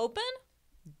 Are they open?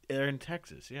 They're in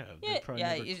Texas. Yeah, Yeah, they're probably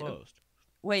yeah, never you- closed.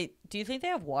 Wait, do you think they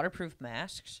have waterproof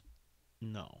masks?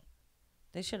 No.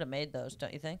 They should have made those,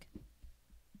 don't you think?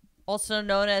 Also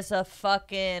known as a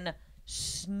fucking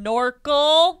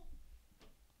snorkel.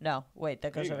 No, wait,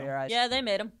 that goes There you over go. your eyes. Yeah, they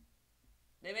made them.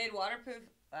 They made waterproof.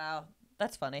 Wow,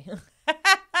 that's funny.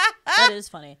 That is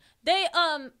funny. They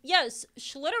yes,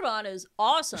 Schlitterbahn is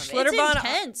awesome. Schlitterbahn- It's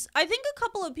intense. I think a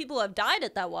couple of people have died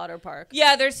at that water park.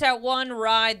 Yeah, there's that one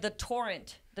ride, the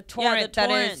Torrent. The Torrent, Yeah, the torrent.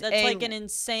 that is That's a like an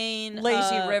insane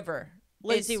lazy river.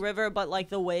 Lazy It's- river, but like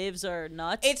the waves are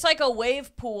nuts. It's like a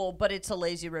wave pool, but it's a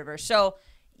lazy river. So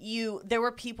there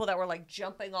were people that were like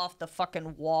jumping off the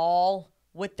fucking wall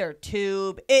with their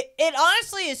tube. It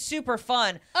honestly is super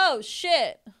fun. oh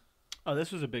shit. Oh,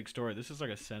 this was a big story. This is like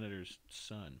a senator's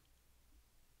son.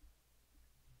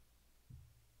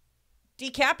 They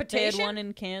had Decapitation. one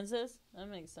in Kansas. That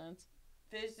makes sense.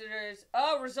 Visitors.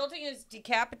 Oh, resulting in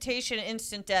decapitation,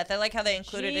 instant death. I like how they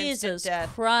included Jesus instant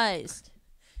death. Christ.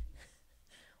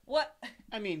 What?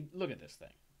 I mean, look at this thing.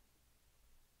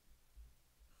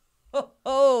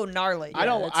 Oh, gnarly. that's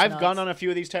I've nuts. gone on a few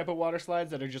of these type of water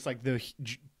slides that are just like the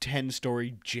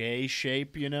 10-story J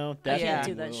shape. You know, I can't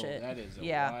do that shit. That is a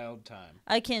Yeah. wild time.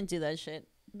 I can't do that shit.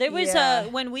 There was Yeah.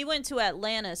 when we went to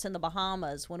Atlantis in the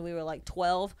Bahamas when we were like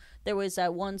 12, there was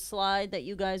that one slide that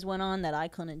you guys went on that I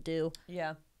couldn't do.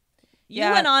 Yeah. You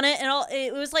went on it and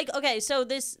it was like, okay, so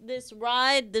this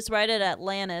ride at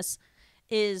Atlantis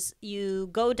is you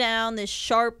go down this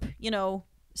sharp,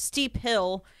 steep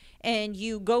hill and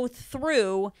you go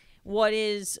through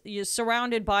you're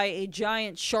surrounded by a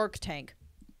giant shark tank.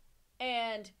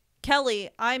 And Kelly,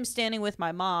 I'm standing with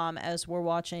my mom as we're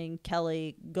watching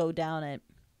Kelly go down it.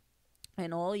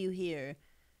 And all you hear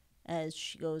as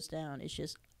she goes down is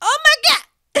just, oh my God!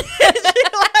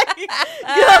 She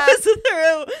goes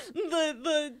through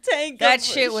the tank That of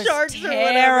shit was sharks or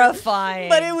whatever. terrifying.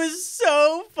 But it was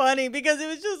so funny because it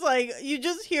was just like, you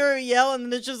just hear her yell and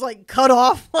then it's just like cut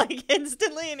off like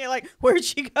instantly. And you're like, where'd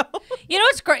she go? You know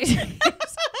what's crazy?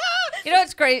 You know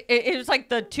what's great? It was like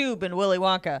the tube in Willy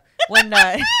Wonka when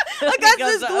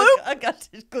Augustus Gloop.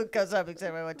 Augustus Gloop goes up,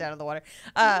 except I went down in the water.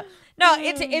 No,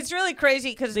 it's really crazy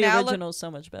because The now original's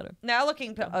so much better. now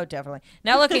looking definitely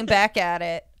now looking back at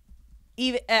it,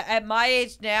 even at my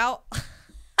age now,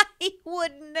 I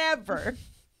would never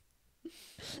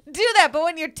do that. But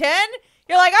when you're 10,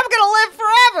 you're like, I'm gonna live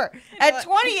forever. At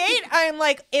 28, I'm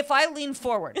like, if I lean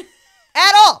forward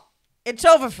at all, it's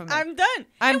over for me. I'm done.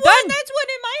 I'm And done. That's what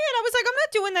in my head I was like, I'm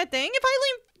not doing that thing. If I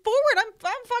lean forward,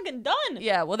 I'm fucking done.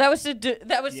 Yeah, well, that was the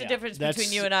Yeah, difference that's-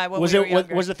 between you and I when was we were it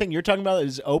younger. was the thing you're talking about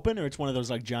is open or it's one of those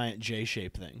like giant J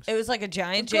shape things? It was like a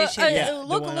giant Go- J shape. Yeah, the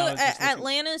look one I was just looking-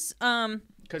 Atlantis.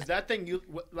 Because that thing you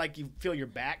feel your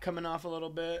back coming off a little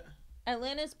bit.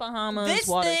 Atlantis, Bahamas. This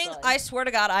water thing, slide. I swear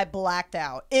to God, I blacked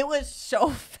out. It was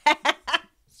so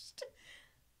fast.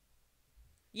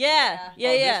 Yeah.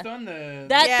 This one, the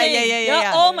That Yeah, thing.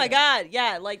 yeah. Oh my God.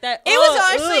 Yeah, like that. It was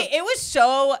honestly, it was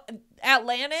so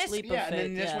Atlantis. Leap of yeah, and then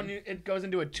faith, this yeah. one it goes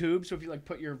into a tube, so if you like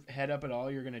put your head up at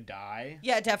all, you're gonna die.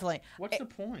 Yeah, definitely. What's the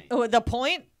point? The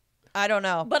point? I don't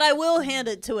know. But I will hand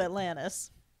it to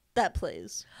Atlantis. That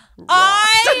plays.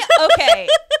 Okay.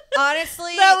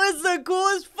 Honestly, that was the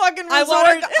coolest fucking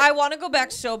resort. I want to go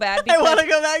back so bad. Because I want to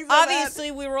go back so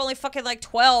obviously, we were only fucking like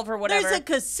 12 or whatever. There's a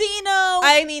casino.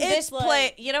 I mean, this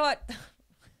play. You know what?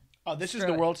 Oh, this is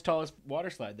the world's tallest water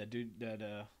slide. That dude,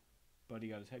 buddy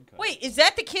got his head cut. Wait, is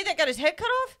that the kid that got his head cut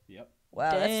off? Yep.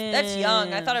 Wow, that's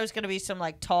young. I thought it was gonna be some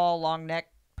like tall, long neck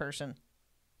person.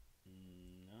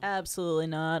 Absolutely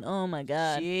not. Oh my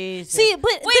god. Jesus. See,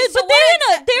 but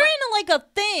they're in like a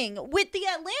thing with the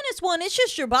Atlantis one. It's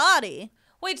just your body.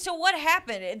 Wait, so what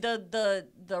happened?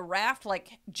 The raft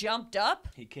like jumped up?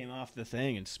 He came off the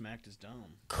thing and smacked his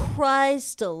dome.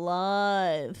 Christ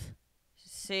alive.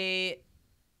 See,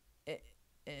 yeah.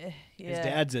 His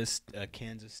dad's a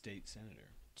Kansas state senator.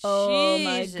 Oh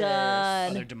my Jesus.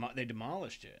 god. Oh, they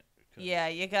demolished it. Yeah,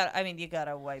 you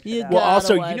gotta wipe it out. Well,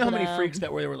 also, you know how many freaks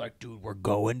that were? They were like, dude, we're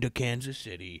going to Kansas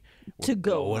City. We're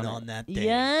going on that thing.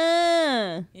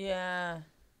 Yeah. Yeah.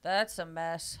 That's a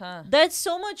mess, huh? That's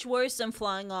so much worse than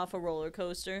flying off a roller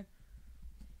coaster.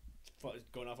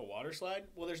 Going off a water slide?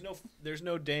 Well, there's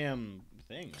no damn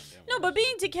thing. No, but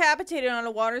being decapitated on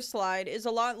a water slide is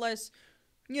a lot less,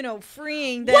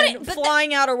 freeing than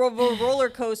flying out a roller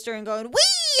coaster and going,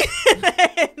 whee!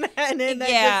 and then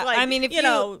just like, I mean, if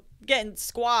you getting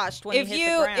squashed when you hit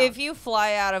the ground. If you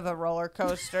fly out of a roller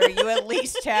coaster, you at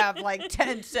least have like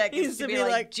 10 seconds to be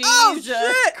like, Jesus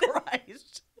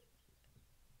Christ.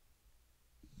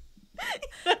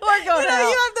 We're going out.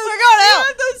 You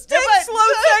have those 10 slow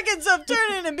seconds of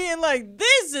turning and being like,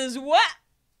 this is what?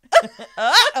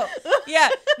 Yeah,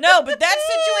 no, but that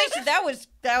situation,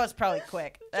 that was probably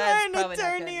quick. Trying to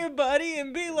turn to your buddy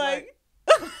and be like,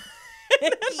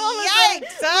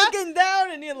 yikes, looking down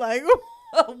and you're like,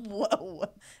 whoa,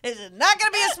 this is not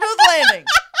going to be a smooth landing.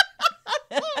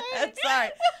 I'm sorry.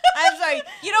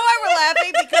 You know why we're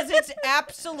laughing? Because it's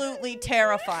absolutely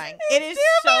terrifying. It is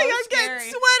so I'm scary.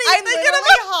 getting sweaty. I'm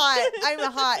literally hot. I'm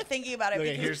hot thinking about it.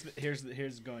 Okay,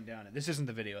 here's going down. This isn't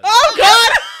the video. Oh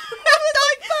God!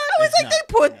 I was like, they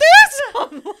put this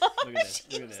online. Look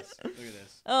at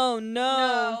this. Oh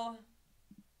no.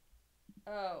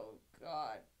 Oh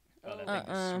God. Oh, that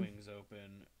thing swings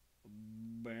open.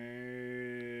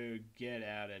 Get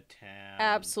out of town.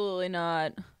 Absolutely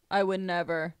not. I would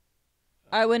never.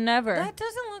 That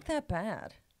doesn't look that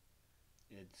bad.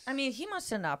 I mean, he must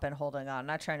have not been holding on.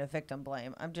 Not trying to victim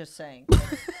blame. I'm just saying.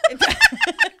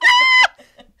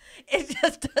 It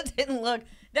just doesn't look.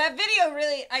 That video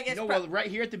really, I guess. No, well, right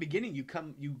here at the beginning, you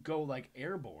go like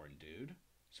airborne, dude.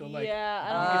 So like,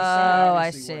 yeah.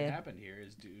 I see. What happened here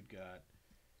is dude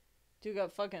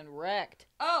got fucking wrecked.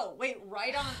 Oh wait,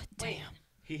 right on. Damn.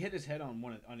 He hit his head on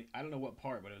I don't know what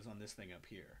part, but it was on this thing up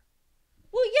here.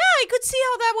 Well, yeah, I could see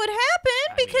how that would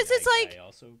happen because it's like. I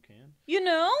also can.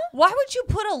 Why would you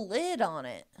put a lid on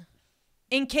it?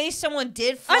 In case someone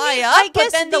did fly I up, guess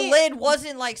but then the lid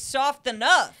wasn't like soft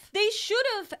enough. They should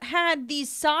have had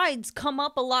these sides come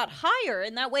up a lot higher,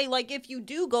 and that way, like, if you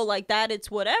do go like that,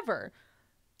 it's whatever.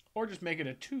 Or just make it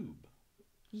a tube.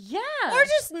 Yeah. Or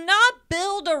just not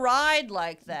build a ride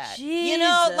like that.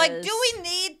 Jesus. Like, do we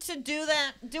need to do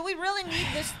that? Do we really need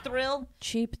this thrill?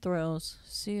 Cheap thrills.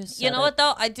 See You know what,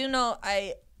 though? I do know,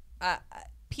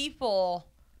 people...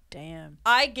 Damn.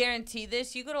 I guarantee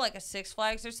this. You go to like a Six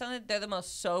Flags or something, they're the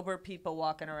most sober people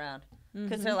walking around.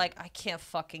 Because they're like, I can't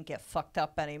fucking get fucked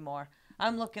up anymore.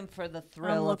 I'm looking for the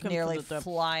thrill of nearly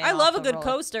flying. I love a good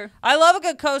coaster. I love a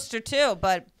good coaster too,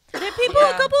 but a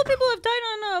couple of people have died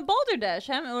on Boulder Dash,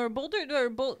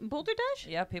 Boulder Dash.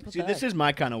 Yeah, people. See, this is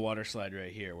my kind of water slide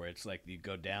right here, where it's like you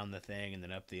go down the thing and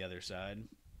then up the other side.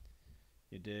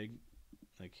 You dig,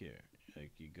 like here.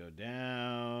 Like you go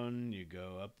down, you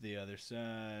go up the other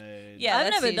side. Yeah, I've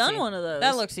never done one of those.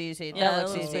 That looks easy. Yeah, that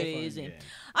looks pretty easy. easy.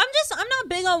 I'm not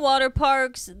big on water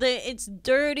parks. It's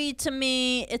dirty to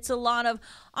me. It's a lot of,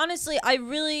 honestly,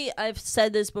 I've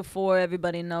said this before.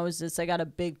 Everybody knows this. I got a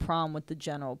big problem with the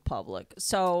general public.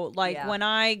 So like when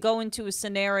I go into a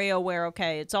scenario where,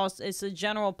 okay, it's the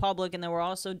general public and then we're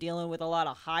also dealing with a lot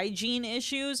of hygiene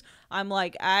issues, I'm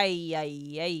like, I'm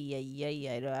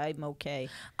okay.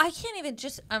 I can't even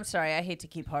I'm sorry, I hate to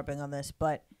keep harping on this,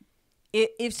 but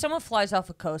if someone flies off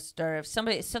a coaster, if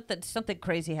something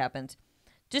crazy happens,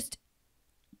 just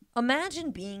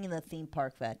imagine being in the theme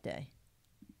park that day.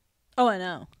 Oh, I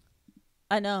know.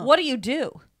 What do you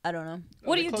do? I don't know.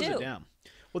 What do you close do? It down.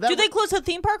 Well, do they close the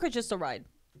theme park or just a ride?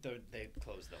 They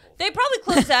close the whole thing. They probably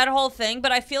closed that whole thing,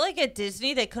 but I feel like at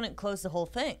Disney they couldn't close the whole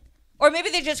thing. Or maybe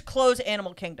they just close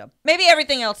Animal Kingdom. Maybe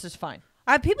everything else is fine.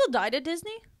 Have people died at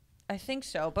Disney? I think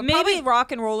so, but maybe probably,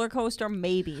 Rock and Roller Coaster,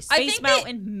 maybe Space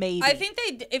Mountain, maybe. I think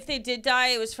if they did die,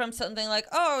 it was from something like,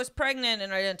 oh, I was pregnant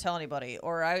and I didn't tell anybody,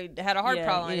 or I had a heart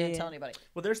problem and I didn't tell anybody.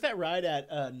 Well, there's that ride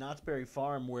at Knott's Berry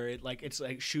Farm where it's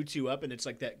like shoots you up and it's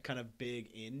like that kind of big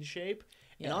in shape.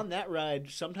 Yeah. And on that ride,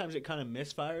 sometimes it kind of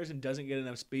misfires and doesn't get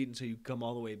enough speed, and so you come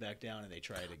all the way back down and they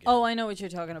try it again. Oh, I know what you're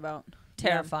talking about.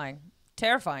 Terrifying.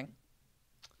 Terrifying.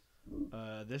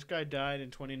 This guy died in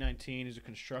 2019. He's a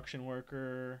construction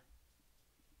worker.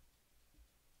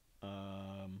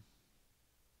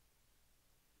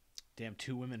 Damn,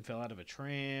 2 women fell out of a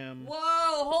tram.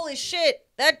 Whoa, holy shit.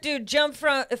 That dude jumped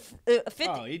from 50.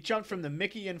 Oh, he jumped from the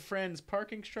Mickey and Friends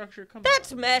parking structure?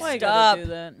 That's on. messed up.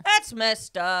 That's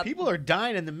messed up. People are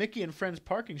dying in the Mickey and Friends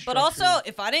parking structure. But also,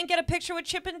 if I didn't get a picture with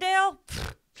Chippendale...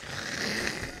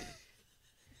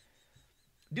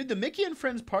 Dude, the Mickey and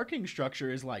Friends parking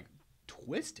structure is, like,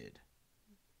 twisted.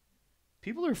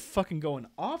 People are fucking going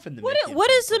off in the What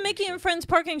does the Mickey and Friends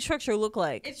parking structure look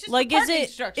like? It's just like, a parking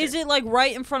structure. Is it like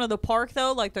right in front of the park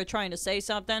though? Like they're trying to say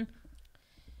something?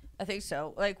 I think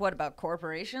so. Like what about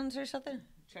corporations or something?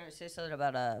 Trying to say something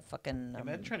about a fucking.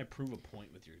 Imagine trying to prove a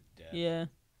point with your dad. Yeah.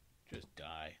 Just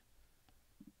die.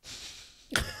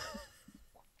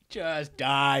 Just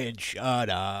die and shut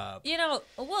up. You know.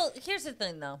 Well, here's the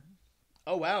thing though.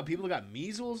 Oh wow, people got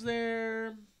measles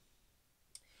there.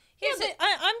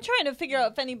 I'm trying to figure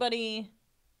out if anybody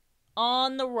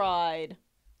on the ride.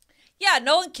 Yeah,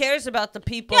 no one cares about the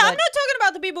people. Yeah, I'm not talking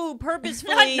about the people who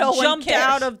purposefully jumped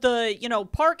out of the,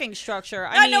 parking structure.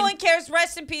 I mean, no one cares.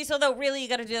 Rest in peace. Although, really, you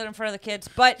got to do that in front of the kids.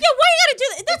 But yeah, why you got to do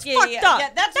that? That's fucked up. Yeah,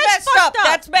 that's messed up.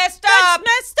 That's messed up. That's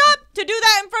messed up to do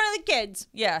that in front of the kids.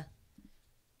 Yeah,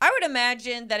 I would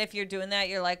imagine that if you're doing that,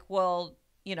 you're like, well,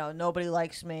 nobody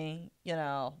likes me.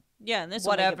 Yeah, and this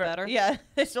whatever. will make it better. Yeah,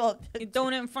 this will. You're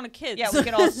doing it in front of kids. Yeah, we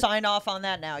can all sign off on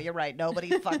that now. You're right.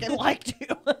 Nobody fucking liked you.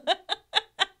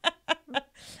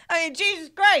 I mean,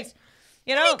 Jesus Christ.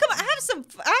 I mean, come on,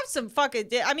 have some fucking.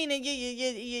 I mean,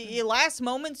 your last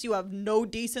moments, you have no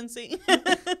decency.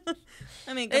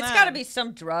 I mean, it's got to be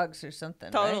some drugs or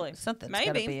something. Totally, right? Something's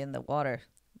got to be in the water.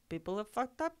 People are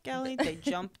fucked up, Kelly. They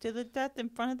jump to the death in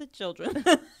front of the children.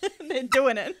 They're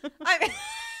doing it.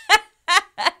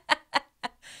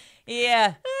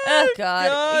 Yeah. Oh,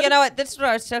 God. You know what? This is what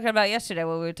I was talking about yesterday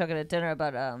when we were talking at dinner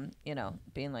about,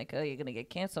 being like, oh, you're going to get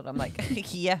canceled. I'm like,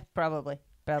 yeah, probably.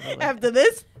 After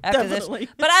this? Definitely.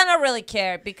 But I don't really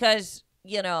care because,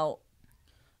 Oh,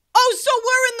 so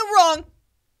we're in the wrong.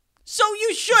 So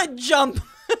you should jump.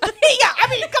 Yeah, I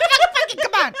mean,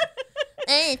 come on.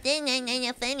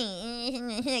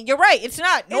 You're right. It's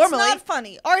not normally. It's not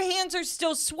funny. Our hands are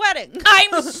still sweating.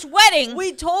 I'm sweating.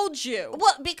 We told you.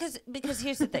 Well, because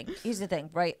here's the thing.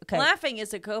 Right? Okay. Laughing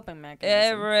is a coping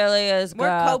mechanism. It really is.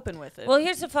 We're coping with it. Well,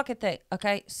 here's the fucking thing.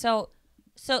 Okay, so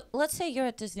let's say you're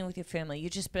at Disney with your family. You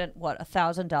just spent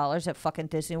 $1,000 at fucking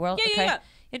Disney World. Yeah, okay? yeah.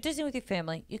 You're at Disney with your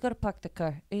family. You go to park the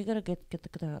car. You gotta get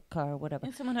the car or whatever.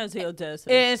 And someone has the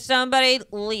audacity. And somebody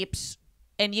leaps.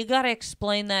 And you got to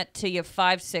explain that to your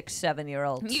 5, 6,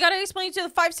 7-year-olds. You got to explain to the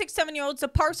 5, 6, 7-year-olds the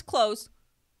park's closed.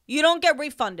 You don't get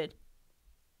refunded.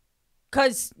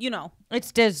 Because,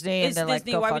 it's Disney. It's and they're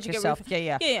Disney. Like, go Why fuck would you yourself. get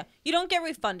refunded? Yeah. You don't get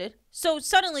refunded. So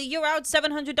suddenly you're out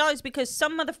 $700 because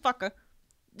some motherfucker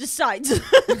decides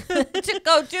to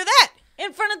go do that.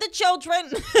 In front of the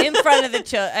children. In front of the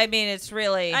children. I mean, it's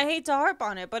really... I hate to harp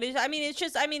on it, but it's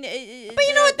just... but you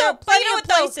know what, though? Plenty of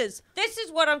places. This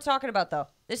is what I'm talking about, though.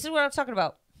 The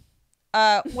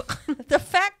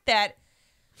fact that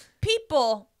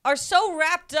people are so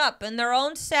wrapped up in their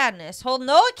own sadness, hold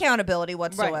no accountability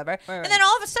whatsoever, right. And then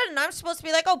all of a sudden I'm supposed to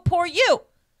be like, oh, poor you.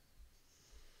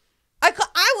 I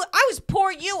was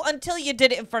poor you until you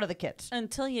did it in front of the kids.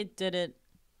 Until you did it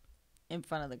in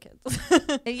front of the kids.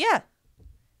 Yeah.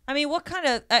 I mean, what kind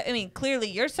of... clearly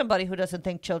you're somebody who doesn't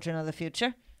think children are the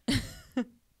future.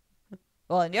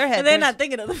 Well, in your head... They're not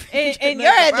thinking of the future. In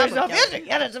your head, there's no future.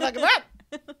 Yeah, there's a fucking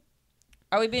problem.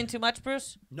 Are we being too much,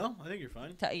 Bruce? No, I think you're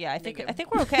fine. Yeah, I think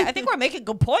we're okay. I think we're making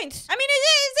good points. I mean, it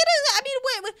is. I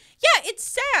mean, wait. Yeah, it's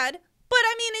sad, but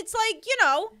I mean, it's like,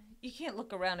 You can't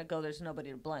look around and go, there's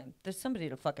nobody to blame. There's somebody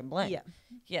to fucking blame. Yeah.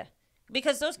 Yeah.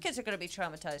 Because those kids are going to be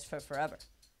traumatized for forever.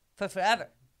 For forever.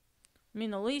 I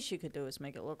mean, the least you could do is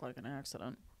make it look like an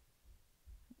accident.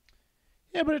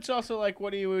 Yeah, but it's also like,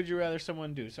 would you rather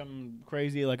someone do? Something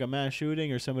crazy like a mass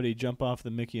shooting or somebody jump off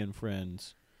the Mickey and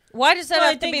Friends? Why does that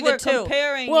have to be the two?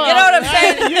 Comparing, well, you know what I'm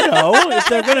saying? If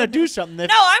they're going to do something.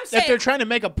 I'm saying. If they're trying to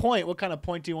make a point, what kind of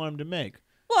point do you want them to make?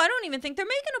 Well, I don't even think they're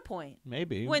making a point.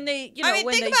 Maybe. When they, when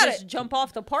they just jump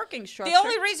off the parking structure. The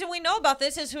only reason we know about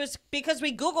this is because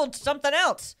we Googled something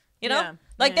else. You know, Yeah.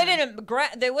 like they didn't.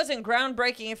 There wasn't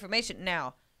groundbreaking information.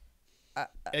 Now,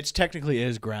 It's technically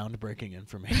is groundbreaking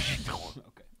information.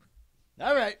 Okay.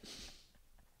 All right.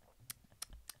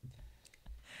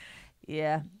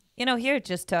 yeah, here at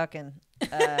Just Talking.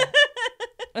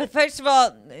 First of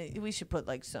all, we should put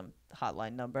like some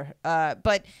hotline number.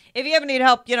 But if you ever need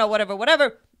help,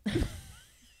 whatever.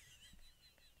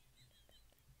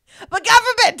 But God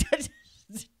forbid,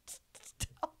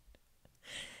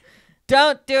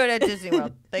 don't do it at Disney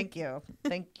World. Thank you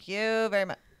very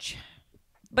much.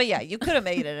 But yeah, you could have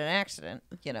made it an accident.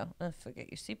 Forget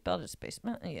your seatbelt at Space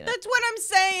Mountain. That's what I'm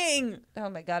saying. Oh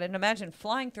my God! And imagine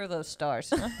flying through those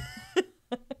stars. Huh?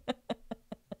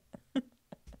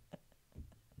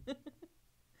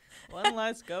 One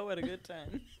last go at a good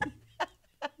time.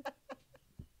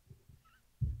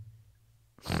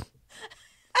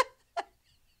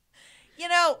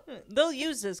 They'll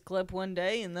use this clip one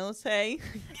day and they'll say,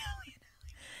 Kelly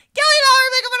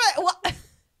Dollar, what?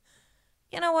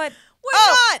 You know what? We're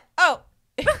not. Oh.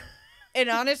 And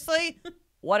honestly,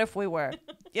 what if we were?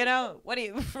 What are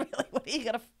you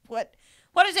gonna? What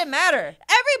does it matter?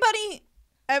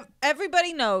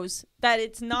 Everybody knows that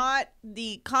it's not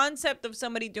the concept of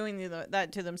somebody doing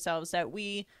that to themselves that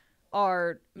we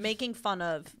are making fun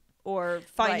of or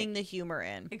finding the humor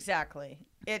in. Exactly.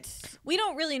 We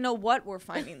don't really know what we're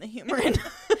finding the humor in.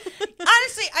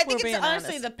 Honestly, I think it's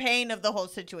honestly the pain of the whole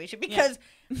situation because,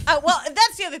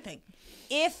 that's the other thing.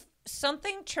 If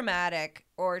something traumatic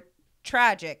or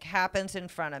tragic happens in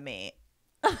front of me,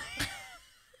 I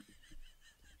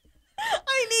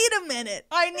need a minute.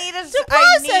 I need a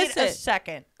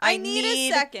second. I need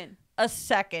a second. A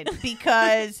second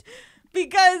because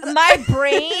because my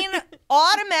brain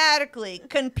automatically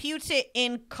computes it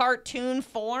in cartoon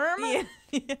form.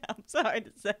 Yeah, I'm sorry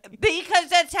to say. Because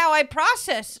that's how I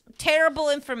process terrible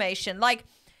information. Like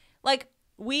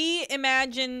we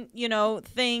imagine,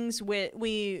 things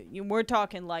we're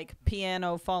talking like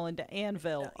piano falling to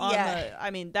anvil.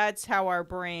 That's how our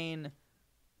brain.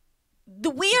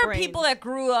 We are people that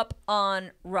grew up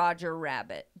on Roger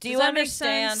Rabbit. Do you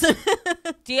understand?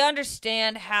 Do you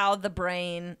understand how the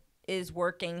brain is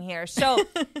working here? So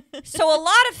a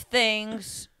lot of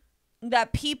things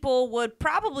that people would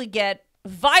probably get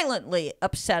violently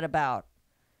upset about.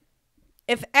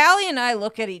 If Allie and I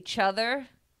look at each other,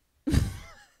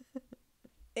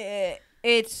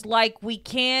 it's like we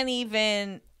can't even.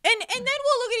 And then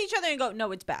we'll look at each other and go,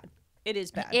 "No, it's bad. It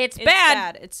is bad. It's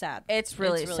bad. It's sad. It's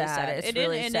really sad. It's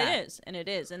really sad. It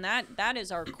is. And that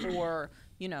is our core.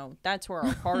 That's where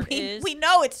our heart is. We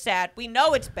know it's sad. We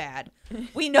know it's bad.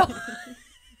 We know.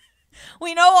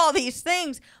 We know all these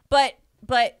things, but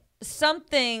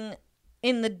something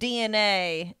in the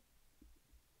DNA.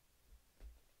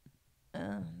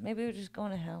 Maybe we're just going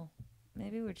to hell.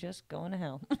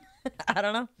 I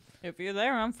don't know. If you're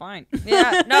there, I'm fine.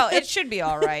 Yeah, no, it should be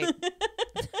all right.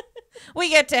 We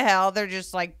get to hell. They're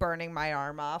just like burning my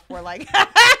arm off. We're like,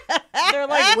 they're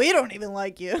like, we don't even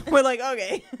like you. We're like,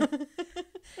 okay.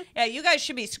 Yeah, you guys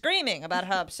should be screaming about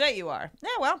how upset you are. Yeah,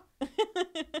 well.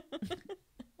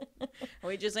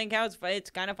 We just think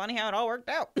it's kind of funny how it all worked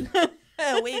out.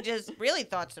 We just really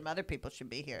thought some other people should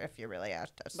be here if you really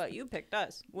asked us. But you picked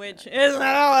us, which isn't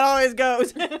how it always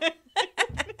goes. But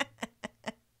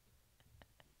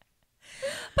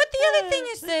the other thing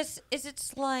is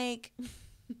it's like,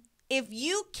 if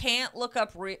you can't look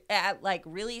up at like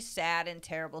really sad and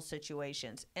terrible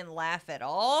situations and laugh at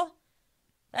all,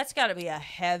 that's got to be a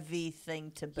heavy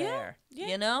thing to bear.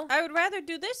 Yeah. I would rather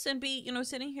do this and be,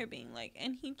 sitting here being like,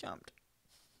 and he jumped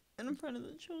in front of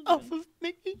the children. Off of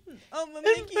Mickey. Off of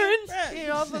Mickey.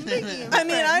 Off of Mickey. I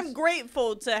mean, I'm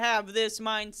grateful to have this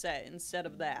mindset instead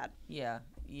of that. Yeah.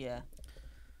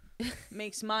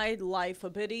 Makes my life a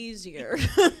bit easier.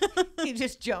 He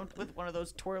just jumped with one of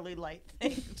those twirly light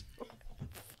things.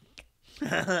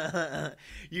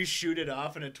 You shoot it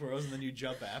off and it twirls and then you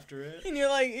jump after it. And you're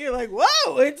like,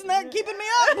 whoa, it's not keeping me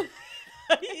up.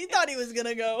 He thought he was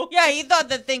gonna go. Yeah, he thought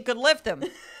that thing could lift him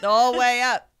the whole way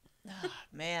up. Oh,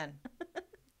 man.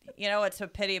 It's a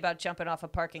pity about jumping off a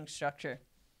parking structure.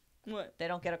 What? They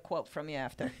don't get a quote from you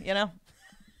after,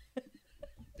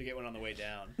 To get one on the way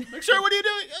down. Like, sir, what are you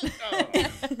doing? Oh.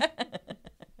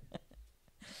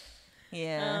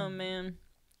 Yeah. Oh, man.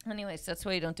 Anyways, that's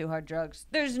why you don't do hard drugs.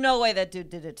 There's no way that dude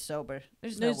did it sober.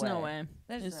 There's no way.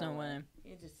 There's no way.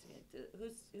 You just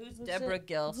who's Deborah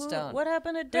Gilstone? What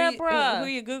happened to Deborah? Who are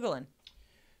you Googling?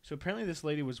 So apparently this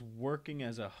lady was working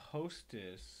as a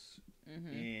hostess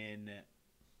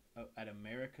at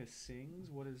America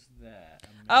Sings. What is that?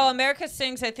 America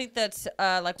Sings. I think that's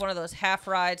like one of those half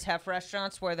rides, half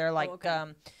restaurants where they're like,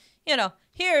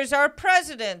 here's our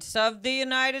presidents of the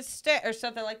United States or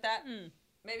something like that.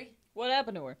 Maybe. What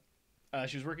happened to her?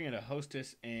 She was working at a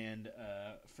hostess, and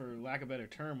for lack of a better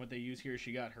term, what they use here,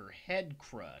 she got her head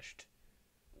crushed.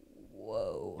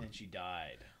 Whoa. And she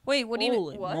died. Wait, what do you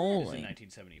mean? What? It was in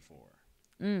 1974.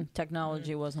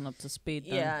 Technology wasn't up to speed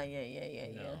then. Yeah.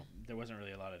 No, there wasn't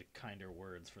really a lot of kinder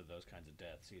words for those kinds of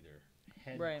deaths either.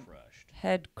 Head crushed.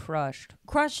 Head crushed.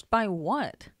 Crushed by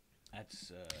what?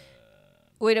 That's,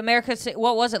 Wait, America,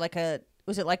 what was it?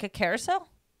 Was it like a carousel?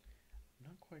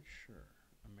 Not quite sure.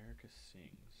 America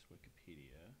Sings,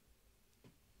 Wikipedia.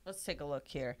 Let's take a look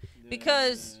here.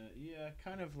 Because... yeah,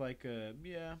 kind of like a...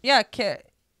 Yeah. Yeah,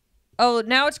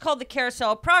 now it's called the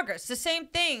Carousel of Progress. The same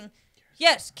thing.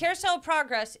 Yes, Carousel of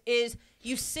Progress is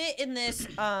you sit in this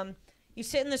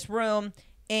room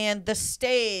and the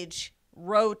stage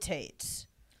rotates.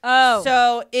 Oh.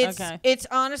 So it's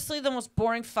honestly the most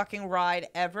boring fucking ride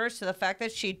ever. So the fact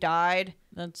that she died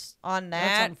that's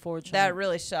unfortunate. That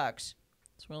really sucks.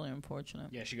 It's really unfortunate.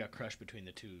 Yeah, she got crushed between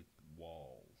the two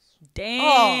walls.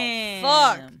 Damn. Oh,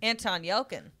 fuck. Anton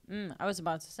Yelkin. I was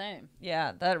about to say.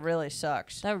 Yeah, that really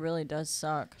sucks. That really does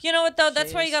suck. You know what, though?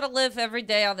 That's why you got to live every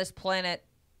day on this planet.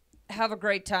 Have a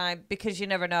great time, because you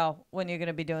never know when you're going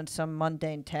to be doing some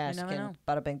mundane task. And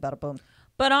bada bing, bada boom.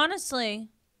 But honestly,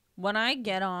 when I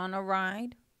get on a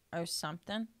ride or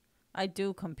something, I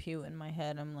do compute in my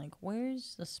head. I'm like,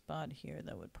 where's the spot here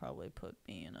that would probably put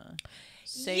me in a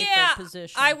safer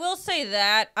position? I will say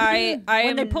that.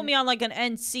 When they put me on like an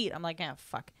end seat, I'm like,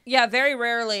 fuck. Yeah, very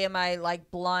rarely am I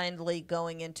like blindly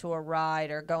going into a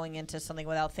ride or going into something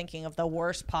without thinking of the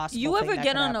worst possible You thing ever that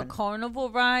get could on happen. a carnival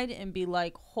ride and be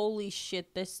like, holy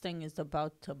shit, this thing is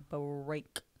about to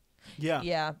break? Yeah.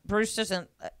 Yeah. Bruce doesn't.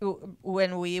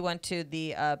 When we went to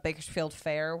the Bakersfield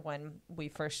Fair when we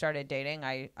first started dating,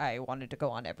 I wanted to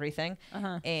go on everything,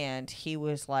 and he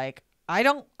was like, I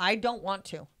don't want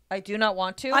to. I do not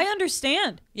want to. I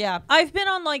understand. Yeah. I've been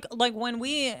on like when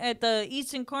we at the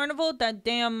Eastern Carnival, that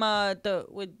damn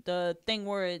the thing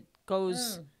where it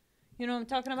goes. You know what I'm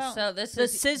talking about? So this the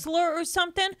is Sizzler or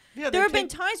something. Yeah, there have been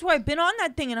times where I've been on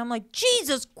that thing and I'm like,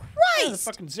 Jesus Christ! Yeah, the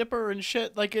fucking zipper and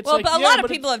shit. Like it's well, like, but a lot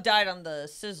of people have died on the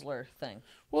Sizzler thing.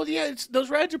 Well, yeah, those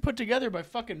rides are put together by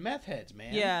fucking meth heads,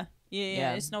 man. Yeah.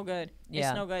 It's no good. Yeah.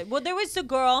 It's no good. Well, there was a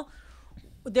girl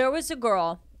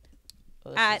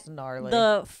at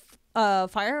the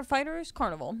firefighters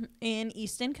carnival in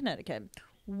Easton, Connecticut,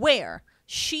 where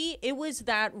it was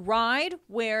that ride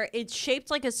where it's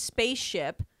shaped like a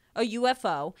spaceship, a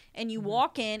UFO, and you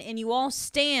walk in and you all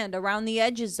stand around the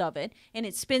edges of it, and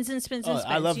it spins and spins and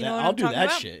spins. I love you that. know what I'll I'm do talking that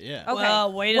about? shit. Yeah. Okay.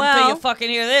 Well, wait until you fucking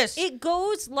hear this. It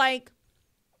goes like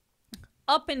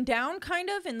up and down, kind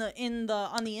of on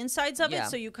the insides of it.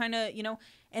 So you kind of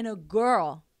and a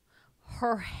girl,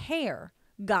 her hair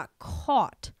got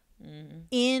caught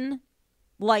in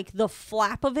like the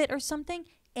flap of it or something,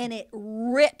 and it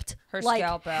ripped her like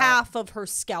scalp out. half of her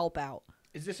scalp out.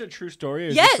 Is this a true story? Or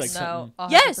is Yes. this like No.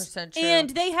 100% Yes, true.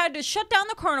 and they had to shut down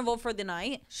the carnival for the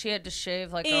night. She had to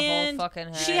shave like her And whole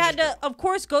fucking head. she had to, of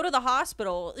course, go to the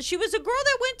hospital. She was a girl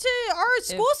that went to our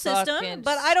school system,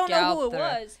 but I don't know who it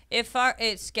was.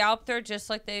 It scalped her just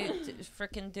like they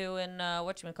freaking do in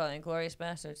whatchamacallit, Inglourious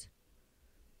Bastards.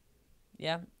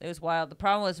 Yeah, it was wild. The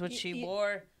problem was what she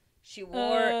wore. She wore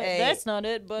That's not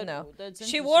it, but no. That's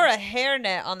She wore a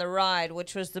hairnet on the ride,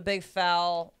 which was the big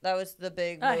foul. That was the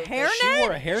big A move. hairnet? She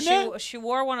wore a hairnet? She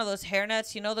wore one of those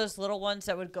hairnets. You know those little ones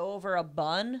that would go over a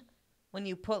bun when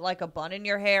you put like a bun in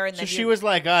your hair, and So then she was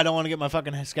like, I don't want to get my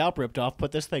fucking scalp ripped off.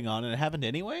 Put this thing on, and it happened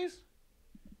anyways.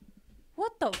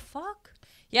 What the fuck?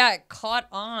 Yeah, it caught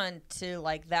on to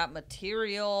like that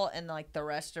material and like the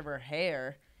rest of her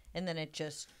hair. And then it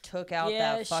just took out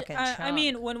that fucking chunk. I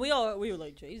mean, when we were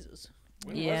like, Jesus.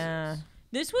 When yeah.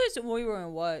 This was, we were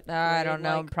in what? I don't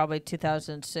know, probably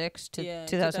 2006 to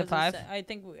 2005. I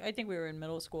think we were in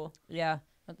middle school. Yeah.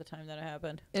 At the time that it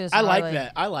happened. It I like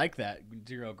that. I like that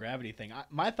zero gravity thing.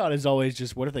 My thought is always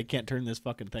just, what if they can't turn this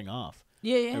fucking thing off?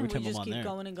 Yeah. Every We time I'm just on keep there.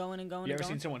 going and going and going. You and ever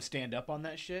going. seen someone stand up on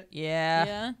that shit? Yeah.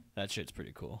 Yeah. That shit's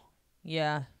pretty cool.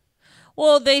 Yeah.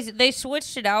 Well, they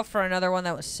switched it out for another one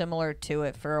that was similar to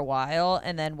it for a while,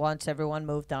 and then once everyone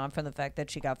moved on from the fact that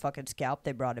she got fucking scalped,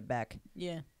 they brought it back.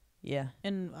 Yeah. Yeah.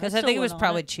 And because I think it was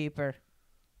probably cheaper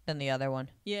than the other one.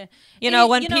 Yeah. You know,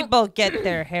 when people get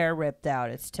their hair ripped out,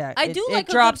 it's I do like it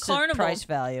a drops good carnival. the price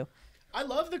value. I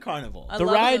love the carnival. I The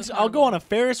love a good rides, I'll go carnival. on a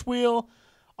Ferris wheel.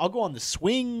 I'll go on the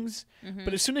swings. Mm-hmm.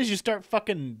 But as soon as you start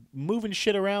fucking moving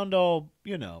shit around all,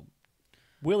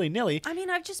 willy nilly. I mean,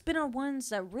 I've just been on ones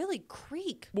that really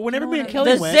creak. Well, whenever You me know and what I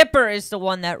Kelly The went, zipper is the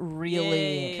one that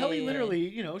really. Yeah. Kelly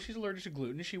literally, she's allergic to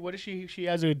gluten. She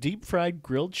has a deep fried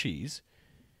grilled cheese.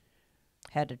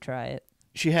 Had to try it.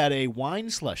 She had a wine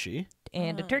slushy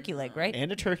And a turkey leg, right?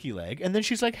 and a turkey leg, and then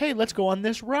she's like, "Hey, let's go on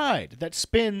this ride that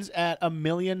spins at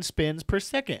 1,000,000 spins per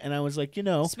second." And I was like,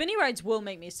 Spinny rides will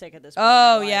make me sick at this point.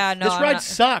 Oh, in my yeah, life. no. this I'm ride not-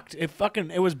 sucked.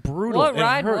 It was brutal. What It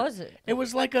ride hurt. was it? It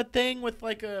was like a thing with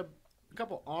like a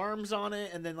couple arms on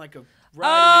it, and then like a Oh,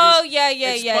 ride. yeah.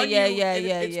 It spun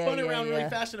yeah, around really yeah.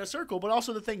 fast in a circle, but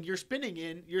also the thing you're sitting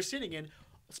in,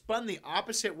 spun the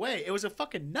opposite way. It was a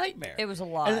fucking nightmare. It was a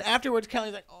lot. And then afterwards,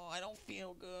 Kelly's like, "Oh, I don't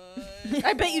feel good."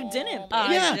 I bet you didn't. Yeah.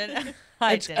 I didn't.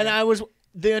 I didn't. And I was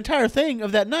the entire thing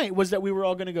of that night was that we were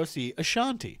all going to go see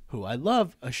Ashanti, who I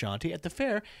love Ashanti at the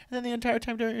fair. And then the entire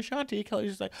time during Ashanti, Kelly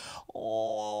was just like,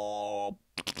 "Oh."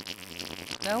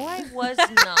 No, I was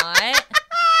not.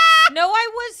 No, I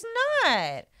was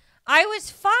not. I was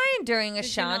fine during Did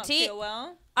you not Ashanti. feel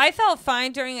well? I felt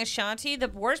fine during Ashanti. The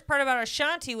worst part about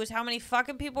Ashanti was how many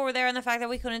fucking people were there and the fact that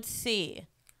we couldn't see.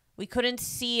 We couldn't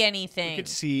see anything. You could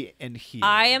see and hear.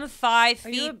 I am 5 Are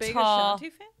you a feet big tall. Ashanti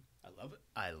fan?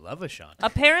 I love Ashanti.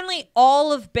 Apparently,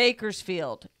 all of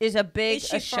Bakersfield is a big Is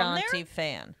she from there? Ashanti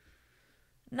fan.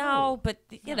 No, but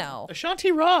you know, Ashanti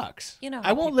rocks. You know I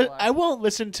how won't. people are. I won't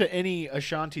listen to any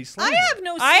Ashanti slander. I have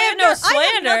no slander. I have no I have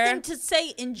slander. nothing to say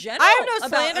in general I have no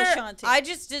about slander. Ashanti. I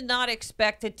just did not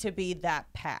expect it to be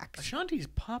that packed. Ashanti's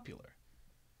popular.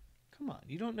 Come on,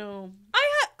 you don't know.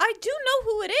 I do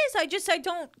know who it is. I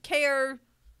don't care.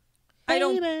 I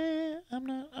don't. Baby, I'm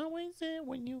not always there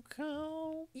when you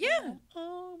call. Yeah.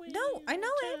 Always No, I know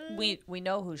it. there. We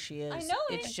know who she is. I know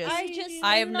it's it. just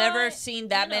I have am never not, seen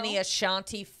that you know. many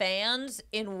Ashanti fans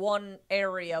in one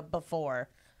area before.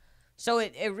 So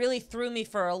it really threw me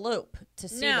for a loop to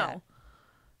see that.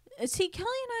 See,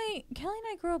 Kelly and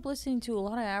I grew up listening to a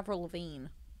lot of Avril Lavigne,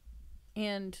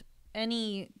 and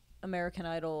any American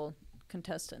Idol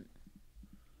contestant.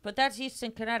 But that's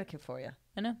Easton, Connecticut for you.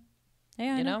 I know. Hey,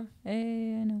 I know.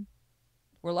 Hey, I know.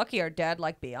 We're lucky our dad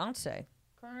liked Beyonce.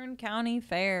 Kern County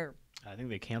Fair. I think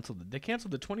they canceled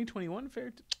the 2021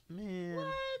 fair. Man.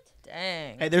 What?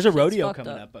 Dang. Hey, there's a rodeo fucked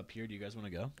coming up. up here. Do you guys want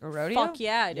to go? A rodeo? Fuck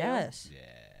yeah, I do. Yes. Yeah.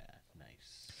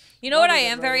 Nice. You know what Love I a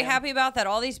good am very rodeo. happy about? That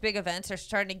all these big events are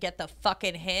starting to get the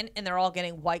fucking hint, and they're all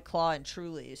getting White Claw and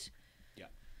Trulies. Yeah.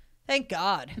 Thank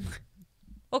God.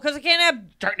 Well, because I can't have...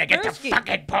 Starting to get Brewski. the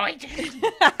fucking point.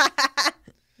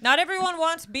 Not everyone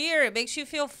wants beer. It makes you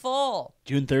feel full.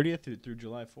 June 30th through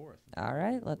July 4th. All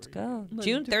right, let's go. Let's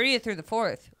June do- 30th through the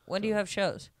 4th. When do you have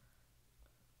shows?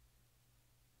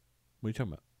 What are you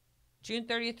talking about? June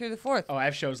 30th through the 4th. Oh, I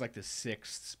have shows like the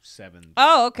 6th, 7th.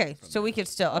 Oh, okay. So we could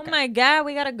still... Okay. Oh my god,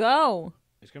 we gotta go.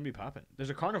 It's going to be popping. There's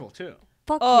a carnival, too.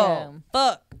 Fuck yeah. Oh,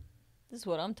 fuck. This is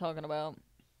what I'm talking about.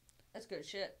 That's good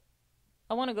shit.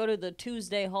 I want to go to the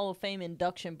Tuesday Hall of Fame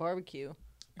induction barbecue.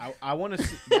 I want to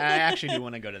see. I actually do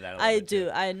want to go to that. a little I bit, do.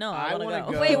 too. I know. I I want to wanna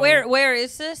go. go- Wait, where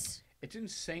is this? It's in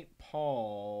St.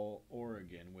 Paul,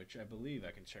 Oregon, which I believe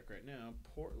I can check right now.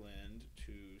 Portland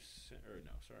to... Or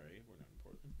no, sorry. We're not in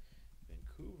Portland.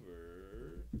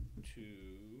 Vancouver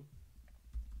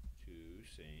to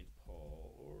St.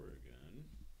 Paul, Oregon.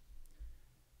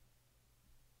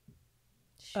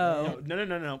 Oh.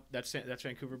 No. That's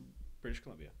Vancouver, British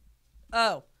Columbia.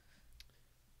 Oh.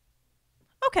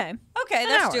 Okay. Okay, An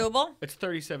that's hour. doable. It's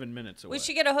 37 minutes away. We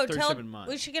should get a hotel. 37 miles.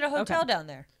 We should get a hotel down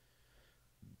there.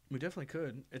 We definitely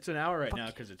could. It's an hour right now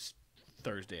because it's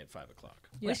Thursday at 5 o'clock.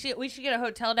 Yeah. We should get a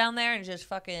hotel down there and just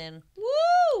fucking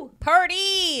woo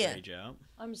party. Rage out.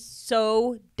 I'm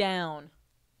so down.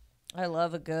 I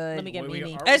love a good. Let me get Well, we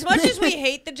Mimi. are- As much as we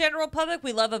hate the general public,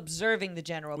 we love observing the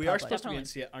general We public. are supposed to be in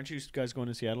Definitely. Seattle. Aren't you guys going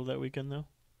to Seattle that weekend, though?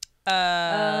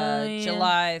 Yeah.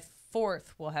 July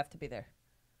 4th, we'll have to be there.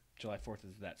 July 4th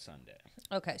is that Sunday.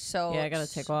 Okay, so Yeah, I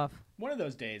gotta take off. One of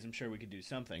those days, I'm sure we could do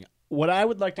something. What I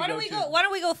would like to Why go don't we to... go? Why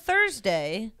don't we go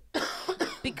Thursday?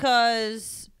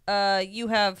 Because you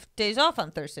have days off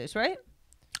on Thursdays, right?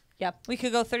 Yep. We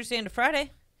could go Thursday into Friday.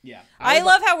 Yeah. I would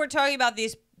love how we're talking about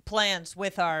these plans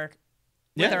with our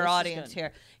Yeah, our this is audience good.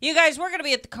 here. You guys, we're gonna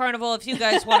be at the carnival. If you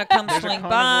guys want to come There's a swing carnival.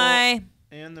 by,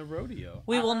 And the rodeo.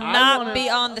 we will I not wanna- be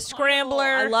on the scrambler.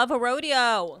 I love a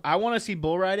rodeo. I want to see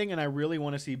bull riding, and I really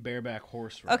want to see bareback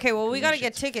horse riding. Okay, well, we That gotta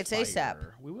get shit's tickets ASAP.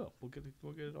 fire. We will. We'll get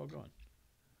it all going.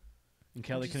 And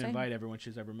Kelly just can saying. invite everyone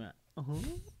she's ever met.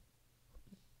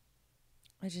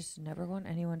 I just never want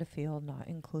anyone to feel not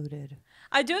included.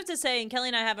 I do have to say, and Kelly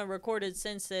and I haven't recorded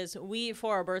since this. We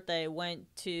for our birthday went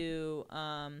to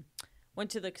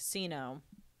the casino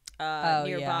Oh,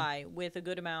 nearby with a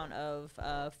good amount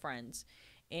of friends,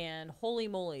 And holy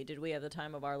moly, did we have the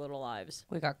time of our little lives.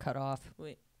 We got cut off.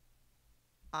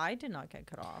 I did not get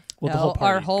cut off. Well, no,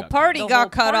 our whole party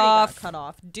got cut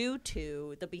off due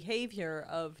to the behavior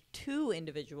of 2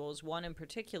 individuals, one in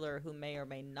particular who may or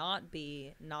may not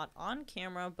be not on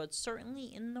camera, but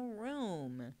certainly in the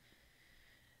room.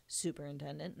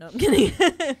 Superintendent. No, I'm kidding.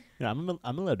 Yeah,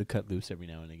 I'm allowed to cut loose every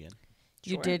now and again.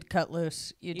 You did cut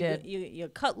loose. You did. You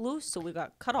cut loose, so we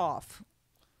got cut off.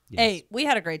 Yes. Hey, we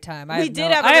had a great time. I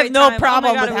have no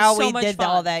problem with how we did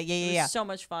all that. Yeah. It was so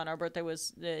much fun. Our birthday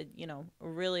was,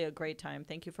 really a great time.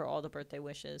 Thank you for all the birthday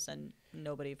wishes, and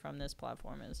nobody from this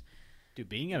platform is. Dude,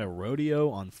 being at a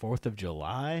rodeo on 4th of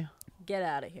July? Get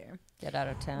out of here. Get out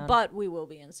of town. But we will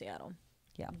be in Seattle.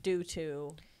 Yeah. Due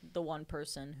to the one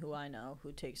person who I know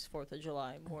who takes 4th of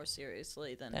July more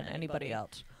seriously than anybody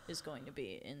else is going to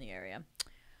be in the area.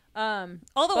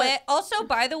 Also,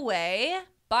 by the way,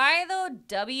 by the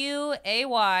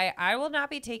WAY, I will not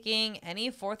be taking any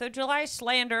 4th of July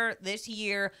slander this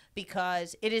year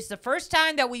because it is the first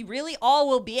time that we really all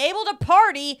will be able to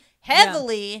party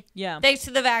heavily thanks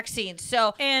to the vaccine.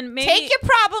 So take your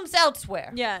problems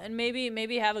elsewhere. Yeah, and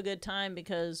maybe have a good time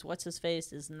because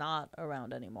what's-his-face is not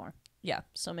around anymore. Yeah.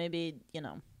 So maybe,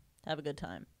 have a good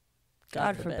time.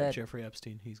 God forbid. Jeffrey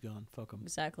Epstein, he's gone. Fuck him.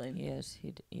 Exactly. He is.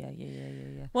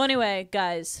 Yeah. Well, anyway,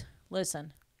 guys,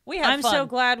 listen. I'm so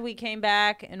glad we came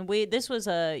back, and this was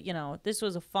a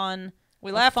fun.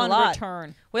 We laughed a lot.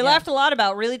 Return. We laughed a lot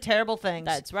about really terrible things.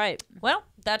 That's right. Well,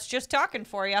 that's just talking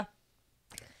for you.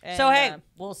 And, so hey,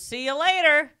 we'll see you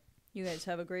later. You guys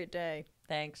have a great day.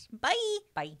 Thanks. Bye.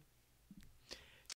 Bye.